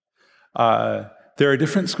 There are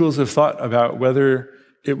different schools of thought about whether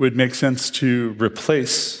it would make sense to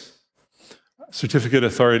replace certificate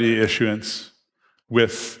authority issuance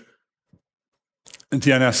with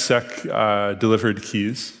DNSSEC delivered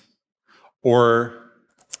keys, or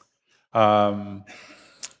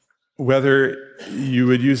whether you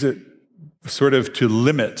would use it sort of to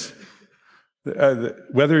limit,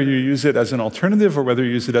 whether you use it as an alternative or whether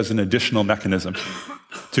you use it as an additional mechanism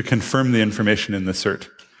to confirm the information in the cert.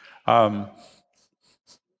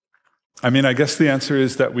 I mean, I guess the answer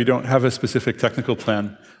is that we don't have a specific technical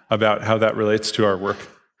plan about how that relates to our work.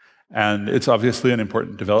 And it's obviously an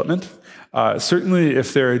important development. Certainly,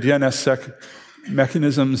 if there are DNSSEC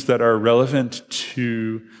mechanisms that are relevant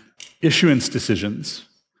to issuance decisions,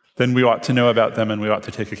 then we ought to know about them and we ought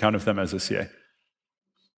to take account of them as a CA.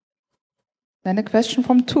 Then a question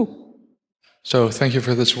from 2. So thank you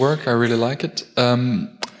for this work. I really like it.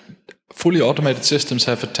 Fully automated systems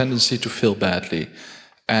have a tendency to fail badly.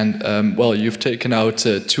 And, well, you've taken out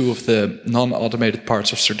 2 of the non-automated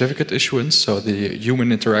parts of certificate issuance, so the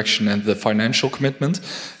human interaction and the financial commitment.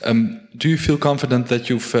 Do you feel confident that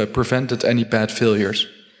you've prevented any bad failures?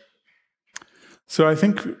 So I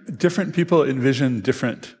think different people envision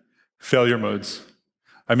different failure modes.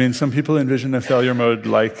 I mean, some people envision a failure mode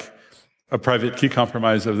like a private key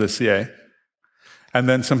compromise of the CA. And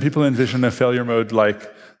then some people envision a failure mode like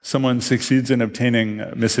someone succeeds in obtaining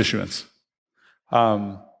misissuance.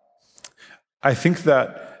 I think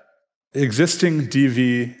that existing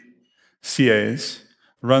DV CAs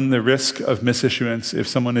run the risk of misissuance if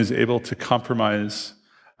someone is able to compromise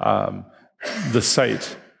the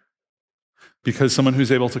site, because someone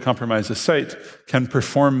who's able to compromise a site can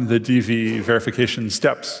perform the DV verification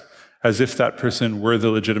steps as if that person were the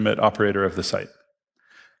legitimate operator of the site.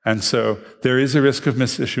 And so there is a risk of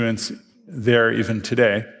misissuance there even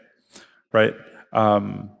today, right?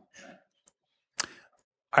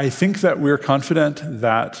 I think that we're confident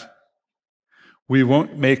that we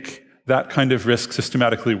won't make that kind of risk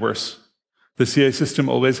systematically worse. The CA system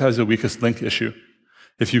always has a weakest link issue.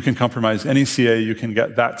 If you can compromise any CA, you can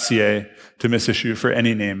get that CA to misissue for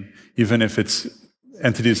any name, even if it's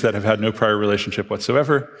entities that have had no prior relationship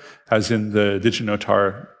whatsoever, as in the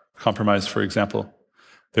DigiNotar compromise, for example.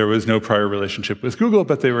 There was no prior relationship with Google,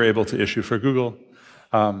 but they were able to issue for Google.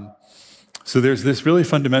 So there's this really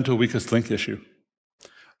fundamental weakest link issue.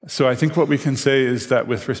 So I think what we can say is that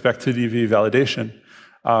with respect to DV validation,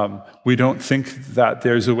 we don't think that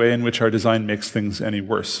there's a way in which our design makes things any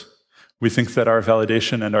worse. We think that our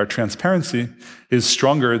validation and our transparency is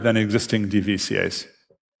stronger than existing DV CAs.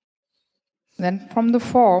 Then from the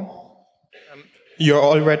 4. You're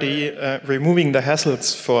already removing the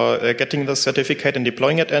hassles for getting the certificate and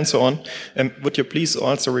deploying it and so on. Would you please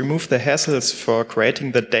also remove the hassles for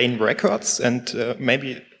creating the Dane records and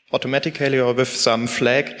maybe automatically or with some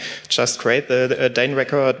flag just create the Dane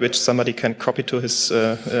record which somebody can copy to his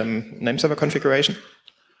name server configuration?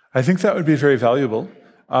 I think that would be very valuable.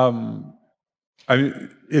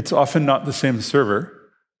 It's often not the same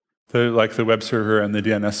server, like the web server and the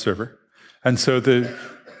DNS server. And so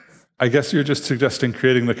I guess you're just suggesting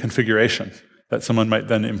creating the configuration that someone might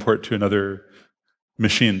then import to another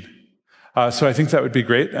machine. So I think that would be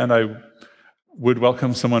great, and I would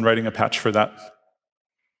welcome someone writing a patch for that.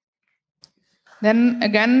 Then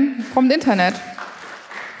again, from the internet.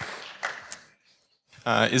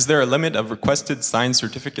 Is there a limit of requested signed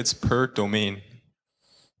certificates per domain?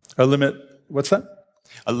 A limit, what's that?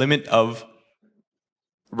 A limit of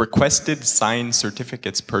requested signed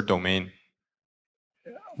certificates per domain.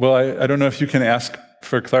 Well, I don't know if you can ask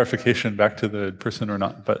for clarification back to the person or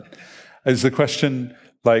not, but is the question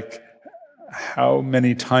like how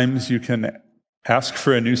many times you can ask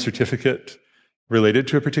for a new certificate related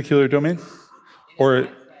to a particular domain? Or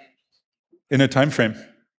in a time frame?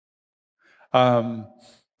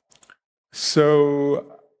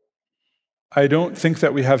 So I don't think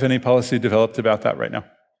that we have any policy developed about that right now.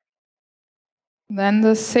 Then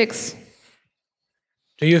the 6.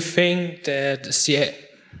 Do you think that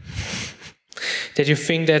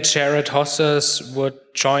shared hosters would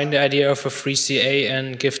join the idea of a free CA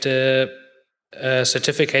and give the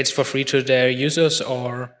certificates for free to their users,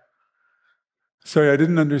 or? Sorry, I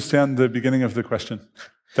didn't understand the beginning of the question.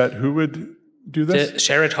 That who would do this? The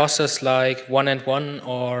shared hosters like 1&1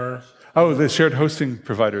 or? Oh, the shared hosting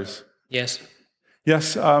providers. Yes.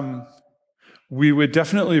 Yes, we would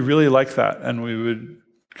definitely really like that, and we would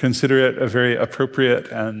consider it a very appropriate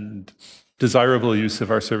and desirable use of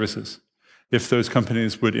our services if those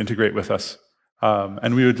companies would integrate with us.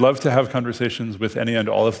 And we would love to have conversations with any and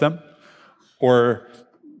all of them. Or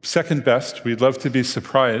second best, we'd love to be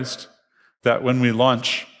surprised that when we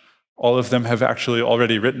launch, all of them have actually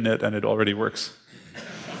already written it and it already works.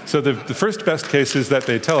 So the first best case is that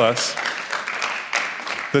they tell us.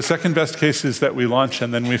 The second best case is that we launch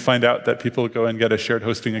and then we find out that people go and get a shared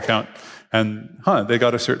hosting account and, they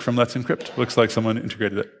got a cert from Let's Encrypt. Looks like someone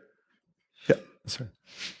integrated it. Yeah, sorry.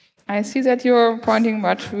 I see that you're pointing,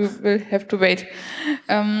 but we will have to wait.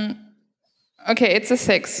 Okay, it's a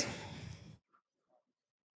 6.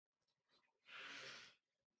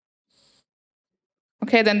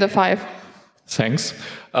 Okay, then the 5. Thanks.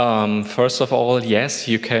 First of all, yes,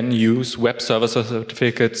 you can use web server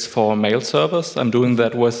certificates for mail servers. I'm doing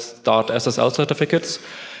that with Dart SSL certificates.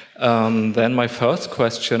 Then my first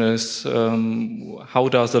question is, how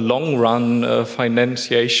does the long-run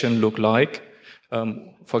financiation look like?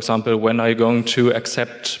 For example, when are you going to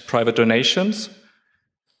accept private donations?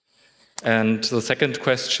 And the second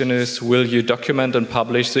question is, will you document and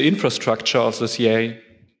publish the infrastructure of the CA?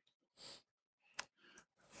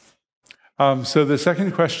 So the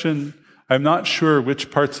second question, I'm not sure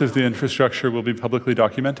which parts of the infrastructure will be publicly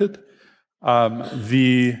documented.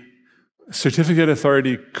 The certificate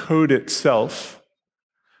authority code itself,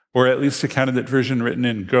 or at least a candidate version written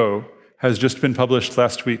in Go, has just been published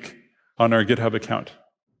last week on our GitHub account.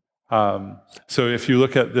 So if you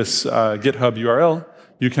look at this GitHub URL,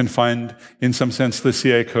 you can find, in some sense, the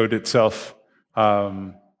CA code itself.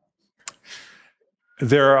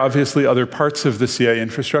 There are obviously other parts of the CA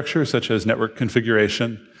infrastructure, such as network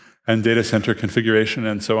configuration and data center configuration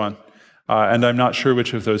and so on. And I'm not sure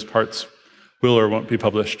which of those parts will or won't be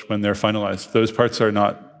published when they're finalized. Those parts are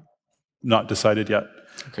not decided yet.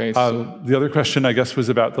 Okay, the other question, I guess, was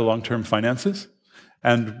about the long-term finances.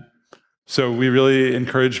 And so we really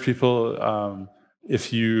encourage people,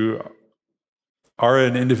 if you are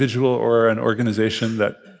an individual or an organization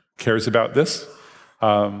that cares about this,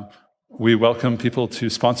 we welcome people to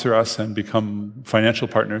sponsor us and become financial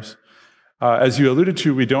partners. As you alluded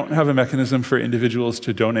to, we don't have a mechanism for individuals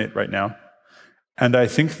to donate right now. And I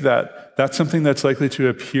think that that's something that's likely to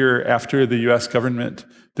appear after the US government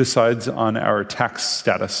decides on our tax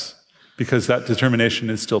status, because that determination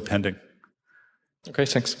is still pending. Okay,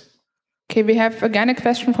 thanks. Okay, we have again a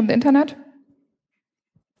question from the internet.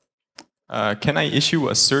 Can I issue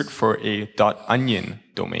a cert for a .onion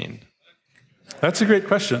domain? That's a great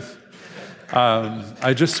question.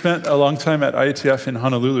 I just spent a long time at IETF in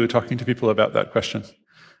Honolulu talking to people about that question,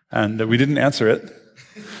 and we didn't answer it.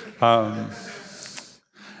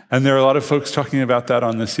 And there are a lot of folks talking about that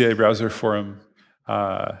on the CA Browser Forum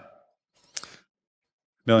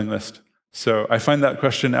mailing list. So I find that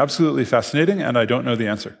question absolutely fascinating, and I don't know the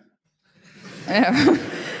answer.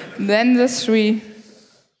 Then the 3.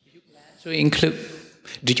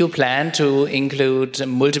 Do you plan to include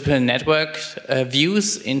multiple network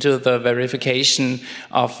views into the verification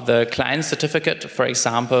of the client certificate? For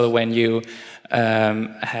example, when you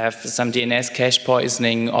have some DNS cache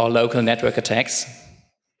poisoning or local network attacks?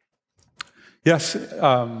 Yes.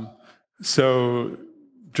 So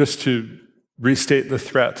just to restate the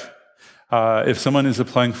threat, if someone is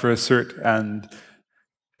applying for a cert and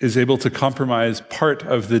is able to compromise part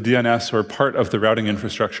of the DNS or part of the routing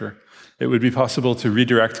infrastructure, it would be possible to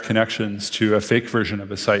redirect connections to a fake version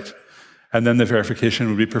of a site. And then the verification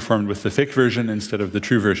would be performed with the fake version instead of the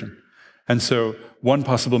true version. And so one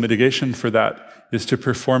possible mitigation for that is to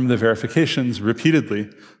perform the verifications repeatedly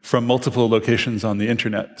from multiple locations on the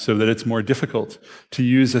internet, so that it's more difficult to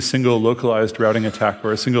use a single localized routing attack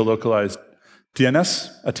or a single localized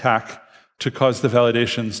DNS attack to cause the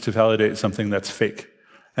validations to validate something that's fake.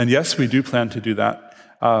 And yes, we do plan to do that.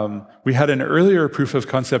 We had an earlier proof of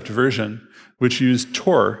concept version which used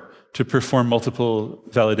Tor to perform multiple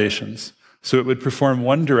validations. So it would perform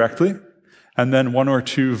one directly, and then one or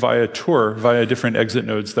two via Tor, via different exit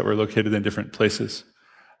nodes that were located in different places.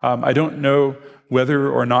 I don't know whether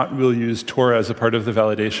or not we'll use Tor as a part of the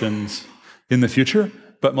validations in the future,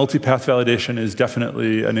 but multipath validation is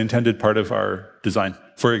definitely an intended part of our design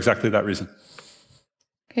for exactly that reason.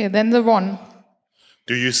 Okay, then the one.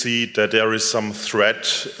 Do you see that there is some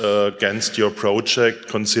threat against your project,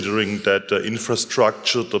 considering that the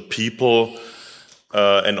infrastructure, the people,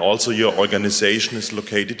 and also your organization is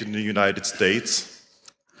located in the United States?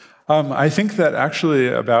 I think that actually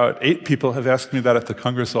about 8 people have asked me that at the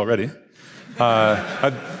Congress already.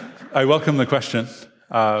 I welcome the question.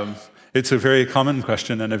 It's a very common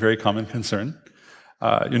question and a very common concern.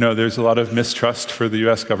 There's a lot of mistrust for the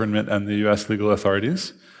US government and the US legal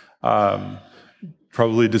authorities,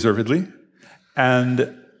 probably deservedly.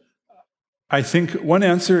 And I think one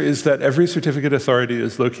answer is that every certificate authority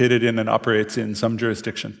is located in and operates in some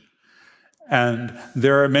jurisdiction. And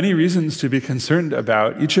there are many reasons to be concerned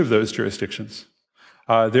about each of those jurisdictions.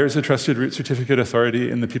 There's a trusted root certificate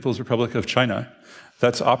authority in the People's Republic of China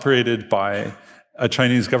that's operated by a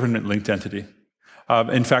Chinese government-linked entity.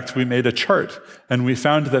 In fact, we made a chart, and we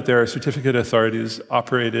found that there are certificate authorities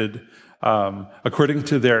operated according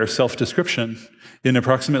to their self-description in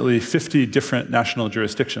approximately 50 different national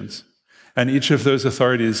jurisdictions. And each of those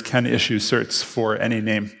authorities can issue certs for any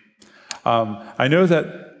name. I know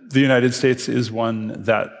that the United States is one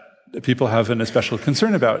that people have an especial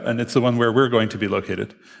concern about, and it's the one where we're going to be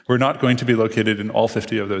located. We're not going to be located in all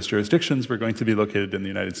 50 of those jurisdictions. We're going to be located in the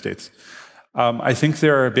United States. I think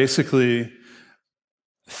there are basically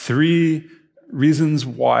 3 reasons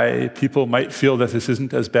why people might feel that this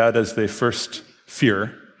isn't as bad as they first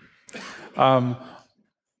fear.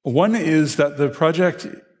 One is that the project,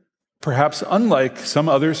 perhaps unlike some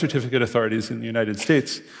other certificate authorities in the United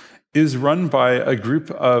States, is run by a group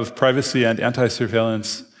of privacy and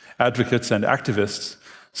anti-surveillance advocates and activists,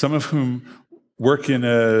 some of whom work in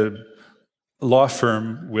a law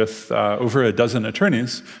firm with over a dozen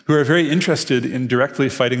attorneys who are very interested in directly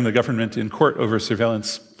fighting the government in court over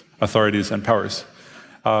surveillance authorities and powers,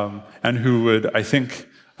 and who would, I think,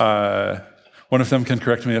 one of them can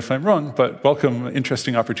correct me if I'm wrong, but welcome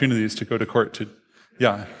interesting opportunities to go to court to,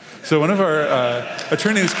 yeah. So one of our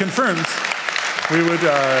attorneys confirms we would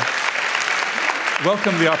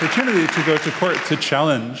welcome the opportunity to go to court to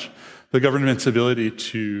challenge the government's ability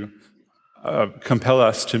to compel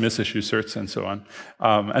us to misissue certs and so on.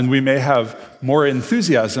 And we may have more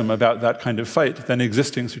enthusiasm about that kind of fight than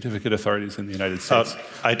existing certificate authorities in the United States.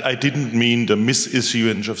 I didn't mean the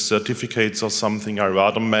misissuance of certificates or something. I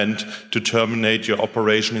rather meant to terminate your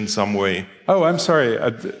operation in some way. Oh, I'm sorry.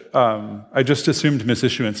 I just assumed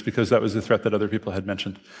misissuance because that was the threat that other people had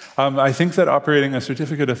mentioned. I think that operating a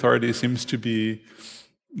certificate authority seems to be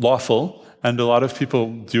lawful, and a lot of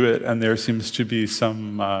people do it, and there seems to be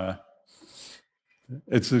some...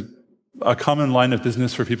 it's a common line of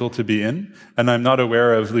business for people to be in, and I'm not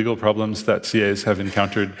aware of legal problems that CAs have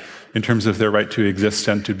encountered in terms of their right to exist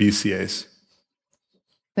and to be CAs.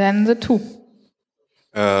 Then the 2.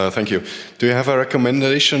 Thank you. Do you have a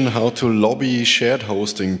recommendation how to lobby shared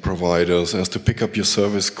hosting providers as to pick up your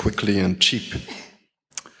service quickly and cheap?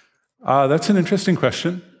 That's an interesting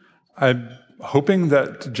question. I'm hoping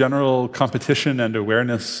that general competition and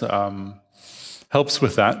awareness helps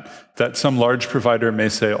with that some large provider may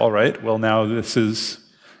say, all right, well now this is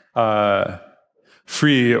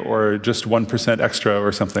free or just 1% extra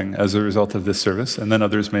or something as a result of this service. And then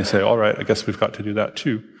others may say, all right, I guess we've got to do that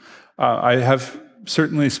too. I have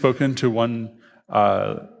certainly spoken to one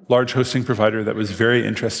large hosting provider that was very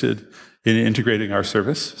interested in integrating our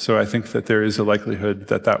service. So I think that there is a likelihood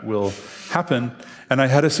that that will happen. And I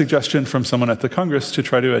had a suggestion from someone at the Congress to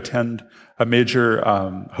try to attend a major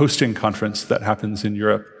hosting conference that happens in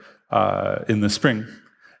Europe in the spring.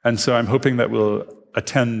 And so I'm hoping that we'll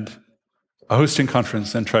attend a hosting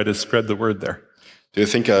conference and try to spread the word there. Do you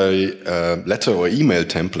think a letter or email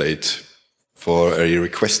template for a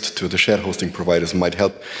request to the shared hosting providers might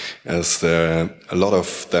help, as a lot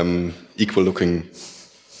of them equal-looking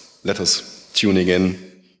letters tuning in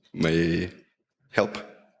may help?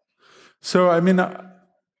 So, I mean,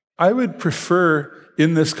 I would prefer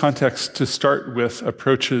in this context to start with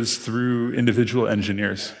approaches through individual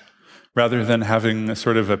engineers rather than having a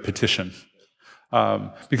sort of a petition.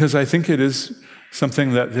 Because I think it is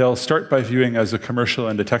something that they'll start by viewing as a commercial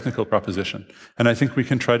and a technical proposition. And I think we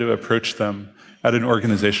can try to approach them at an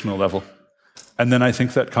organizational level. And then I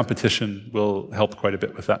think that competition will help quite a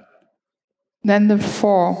bit with that. Then the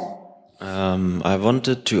 4. I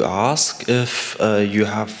wanted to ask if you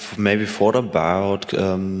have maybe thought about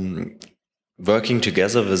working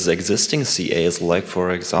together with existing CAs, like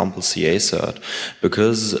for example CA cert,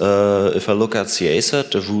 because if I look at CA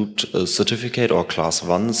cert, the root certificate or class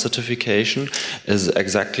 1 certification is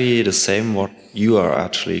exactly the same what you are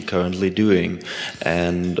actually currently doing,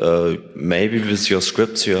 and maybe with your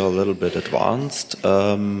scripts you are a little bit advanced,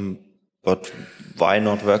 but why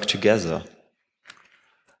not work together?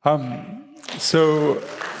 So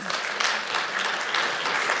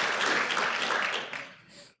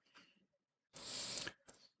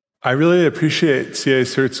I really appreciate CA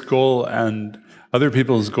Cert's goal and other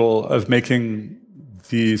people's goal of making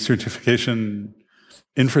the certification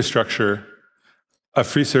infrastructure a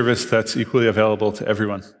free service that's equally available to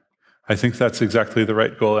everyone. I think that's exactly the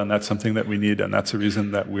right goal, and that's something that we need, and that's the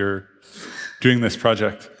reason that we're doing this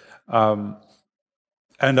project.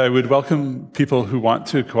 And I would welcome people who want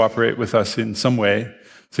to cooperate with us in some way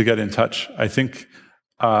to get in touch. I think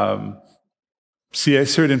CA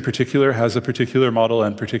Cert in particular has a particular model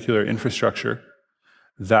and particular infrastructure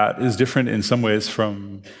that is different in some ways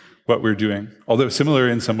from what we're doing, although similar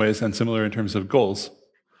in some ways and similar in terms of goals.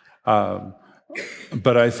 But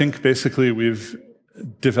I think basically we've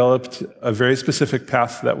developed a very specific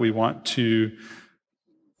path that we want to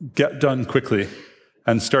get done quickly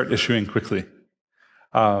and start issuing quickly.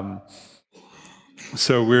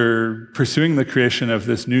 So we're pursuing the creation of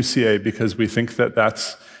this new CA because we think that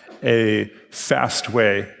that's a fast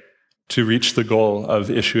way to reach the goal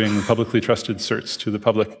of issuing publicly trusted certs to the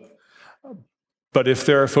public. But if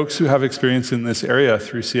there are folks who have experience in this area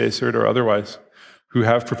through CA Cert or otherwise, who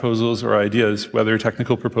have proposals or ideas, whether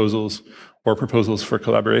technical proposals or proposals for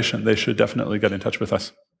collaboration, they should definitely get in touch with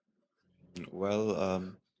us.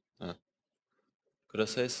 Well, could I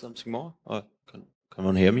say something more? Or can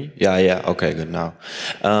one hear me? Yeah, okay, good now.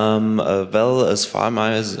 Well, as far am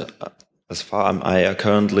I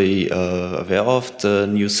currently aware of, the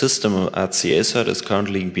new system at CA-Cert is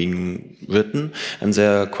currently being written, and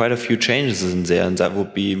there are quite a few changes in there, and that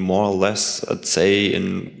would be more or less, I'd say,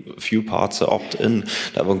 in a few parts opt-in,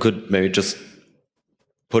 that one could maybe just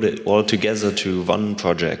put it all together to one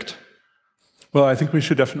project. Well, I think we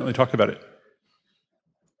should definitely talk about it.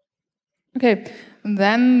 Okay, and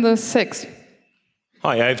then the 6.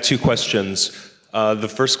 Hi, I have 2 questions. The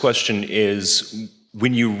first question is,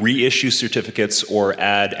 when you reissue certificates or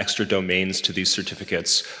add extra domains to these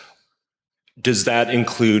certificates, does that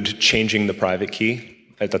include changing the private key?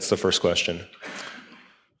 That's the first question.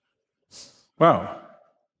 Wow.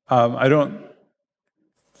 I don't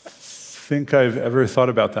think I've ever thought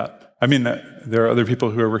about that. I mean, there are other people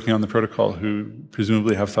who are working on the protocol who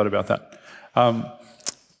presumably have thought about that.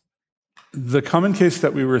 The common case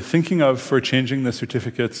that we were thinking of for changing the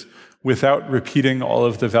certificates without repeating all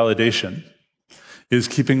of the validation is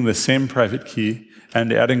keeping the same private key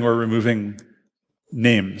and adding or removing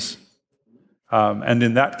names. And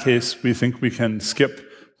in that case, we think we can skip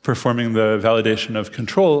performing the validation of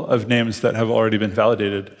control of names that have already been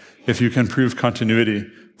validated if you can prove continuity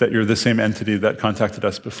that you're the same entity that contacted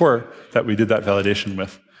us before that we did that validation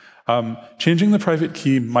with. Changing the private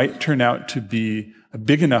key might turn out to be a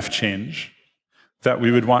big enough change that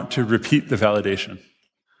we would want to repeat the validation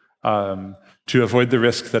to avoid the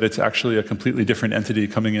risk that it's actually a completely different entity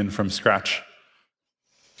coming in from scratch.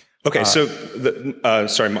 Okay, so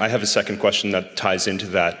sorry, I have a second question that ties into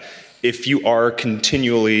that. If you are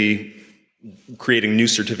continually creating new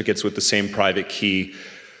certificates with the same private key,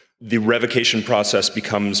 the revocation process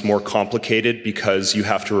becomes more complicated because you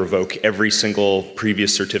have to revoke every single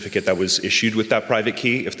previous certificate that was issued with that private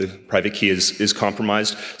key if the private key is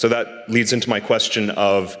compromised. So that leads into my question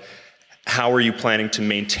of how are you planning to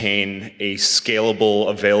maintain a scalable,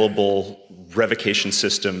 available revocation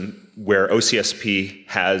system where OCSP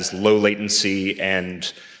has low latency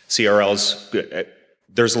and CRLs,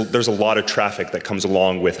 there's a lot of traffic that comes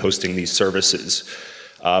along with hosting these services.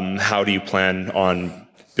 How do you plan on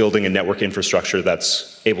building a network infrastructure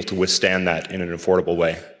that's able to withstand that in an affordable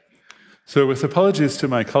way? So with apologies to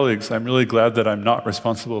my colleagues, I'm really glad that I'm not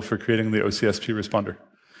responsible for creating the OCSP responder,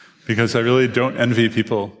 because I really don't envy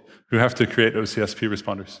people who have to create OCSP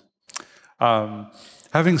responders.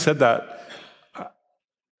 Having said that,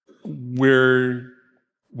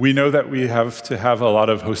 we know that we have to have a lot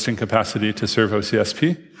of hosting capacity to serve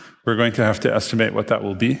OCSP. We're going to have to estimate what that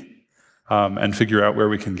will be and figure out where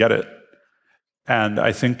we can get it. And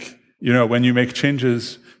I think, when you make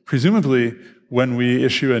changes, presumably when we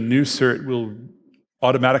issue a new cert, we'll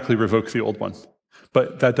automatically revoke the old one.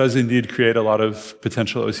 But that does indeed create a lot of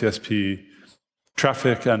potential OCSP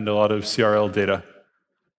traffic and a lot of CRL data.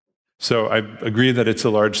 So I agree that it's a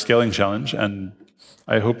large scaling challenge, and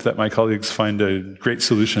I hope that my colleagues find a great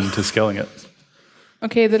solution to scaling it.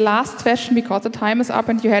 Okay, the last question, because the time is up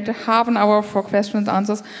and you had half an hour for questions and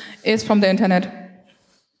answers, is from the internet.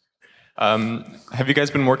 Have you guys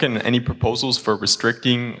been working on any proposals for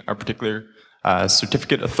restricting a particular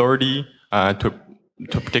certificate authority to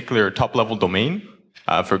a particular top-level domain?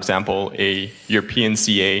 For example, a European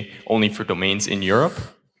CA only for domains in Europe?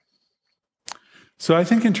 So I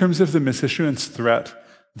think in terms of the misissuance threat,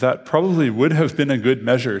 that probably would have been a good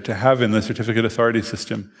measure to have in the certificate authority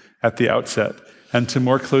system at the outset, and to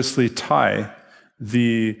more closely tie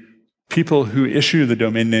the people who issue the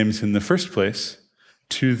domain names in the first place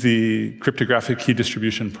to the cryptographic key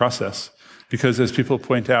distribution process. Because as people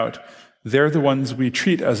point out, they're the ones we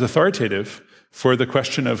treat as authoritative for the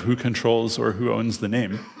question of who controls or who owns the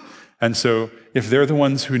name. And so if they're the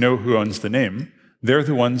ones who know who owns the name, they're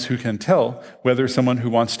the ones who can tell whether someone who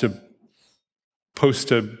wants to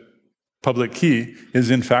post a public key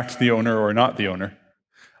is in fact the owner or not the owner.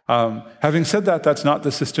 Having said that, that's not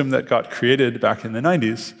the system that got created back in the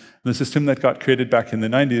 90s. The system that got created back in the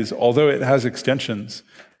 90s, although it has extensions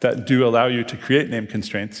that do allow you to create name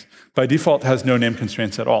constraints, by default has no name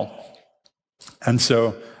constraints at all. And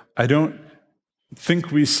so I don't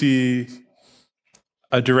think we see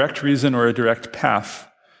a direct reason or a direct path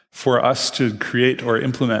for us to create or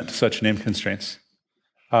implement such name constraints.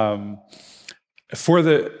 For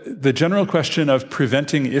the general question of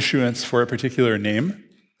preventing issuance for a particular name,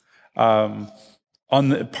 on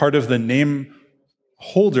the part of the name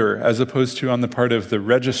holder as opposed to on the part of the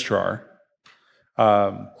registrar,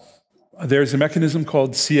 there's a mechanism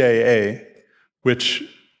called CAA, which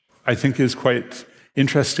I think is quite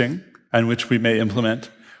interesting and which we may implement,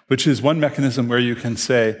 which is one mechanism where you can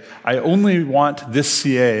say, I only want this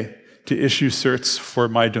CA to issue certs for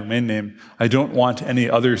my domain name. I don't want any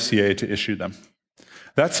other CA to issue them.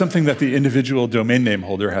 That's something that the individual domain name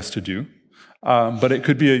holder has to do, but it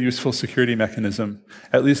could be a useful security mechanism,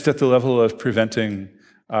 at least at the level of preventing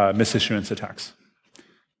misissuance attacks.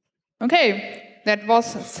 Okay, that was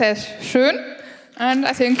Seth Schoen, and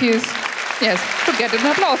I think he's, yes, to get an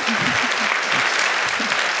applause.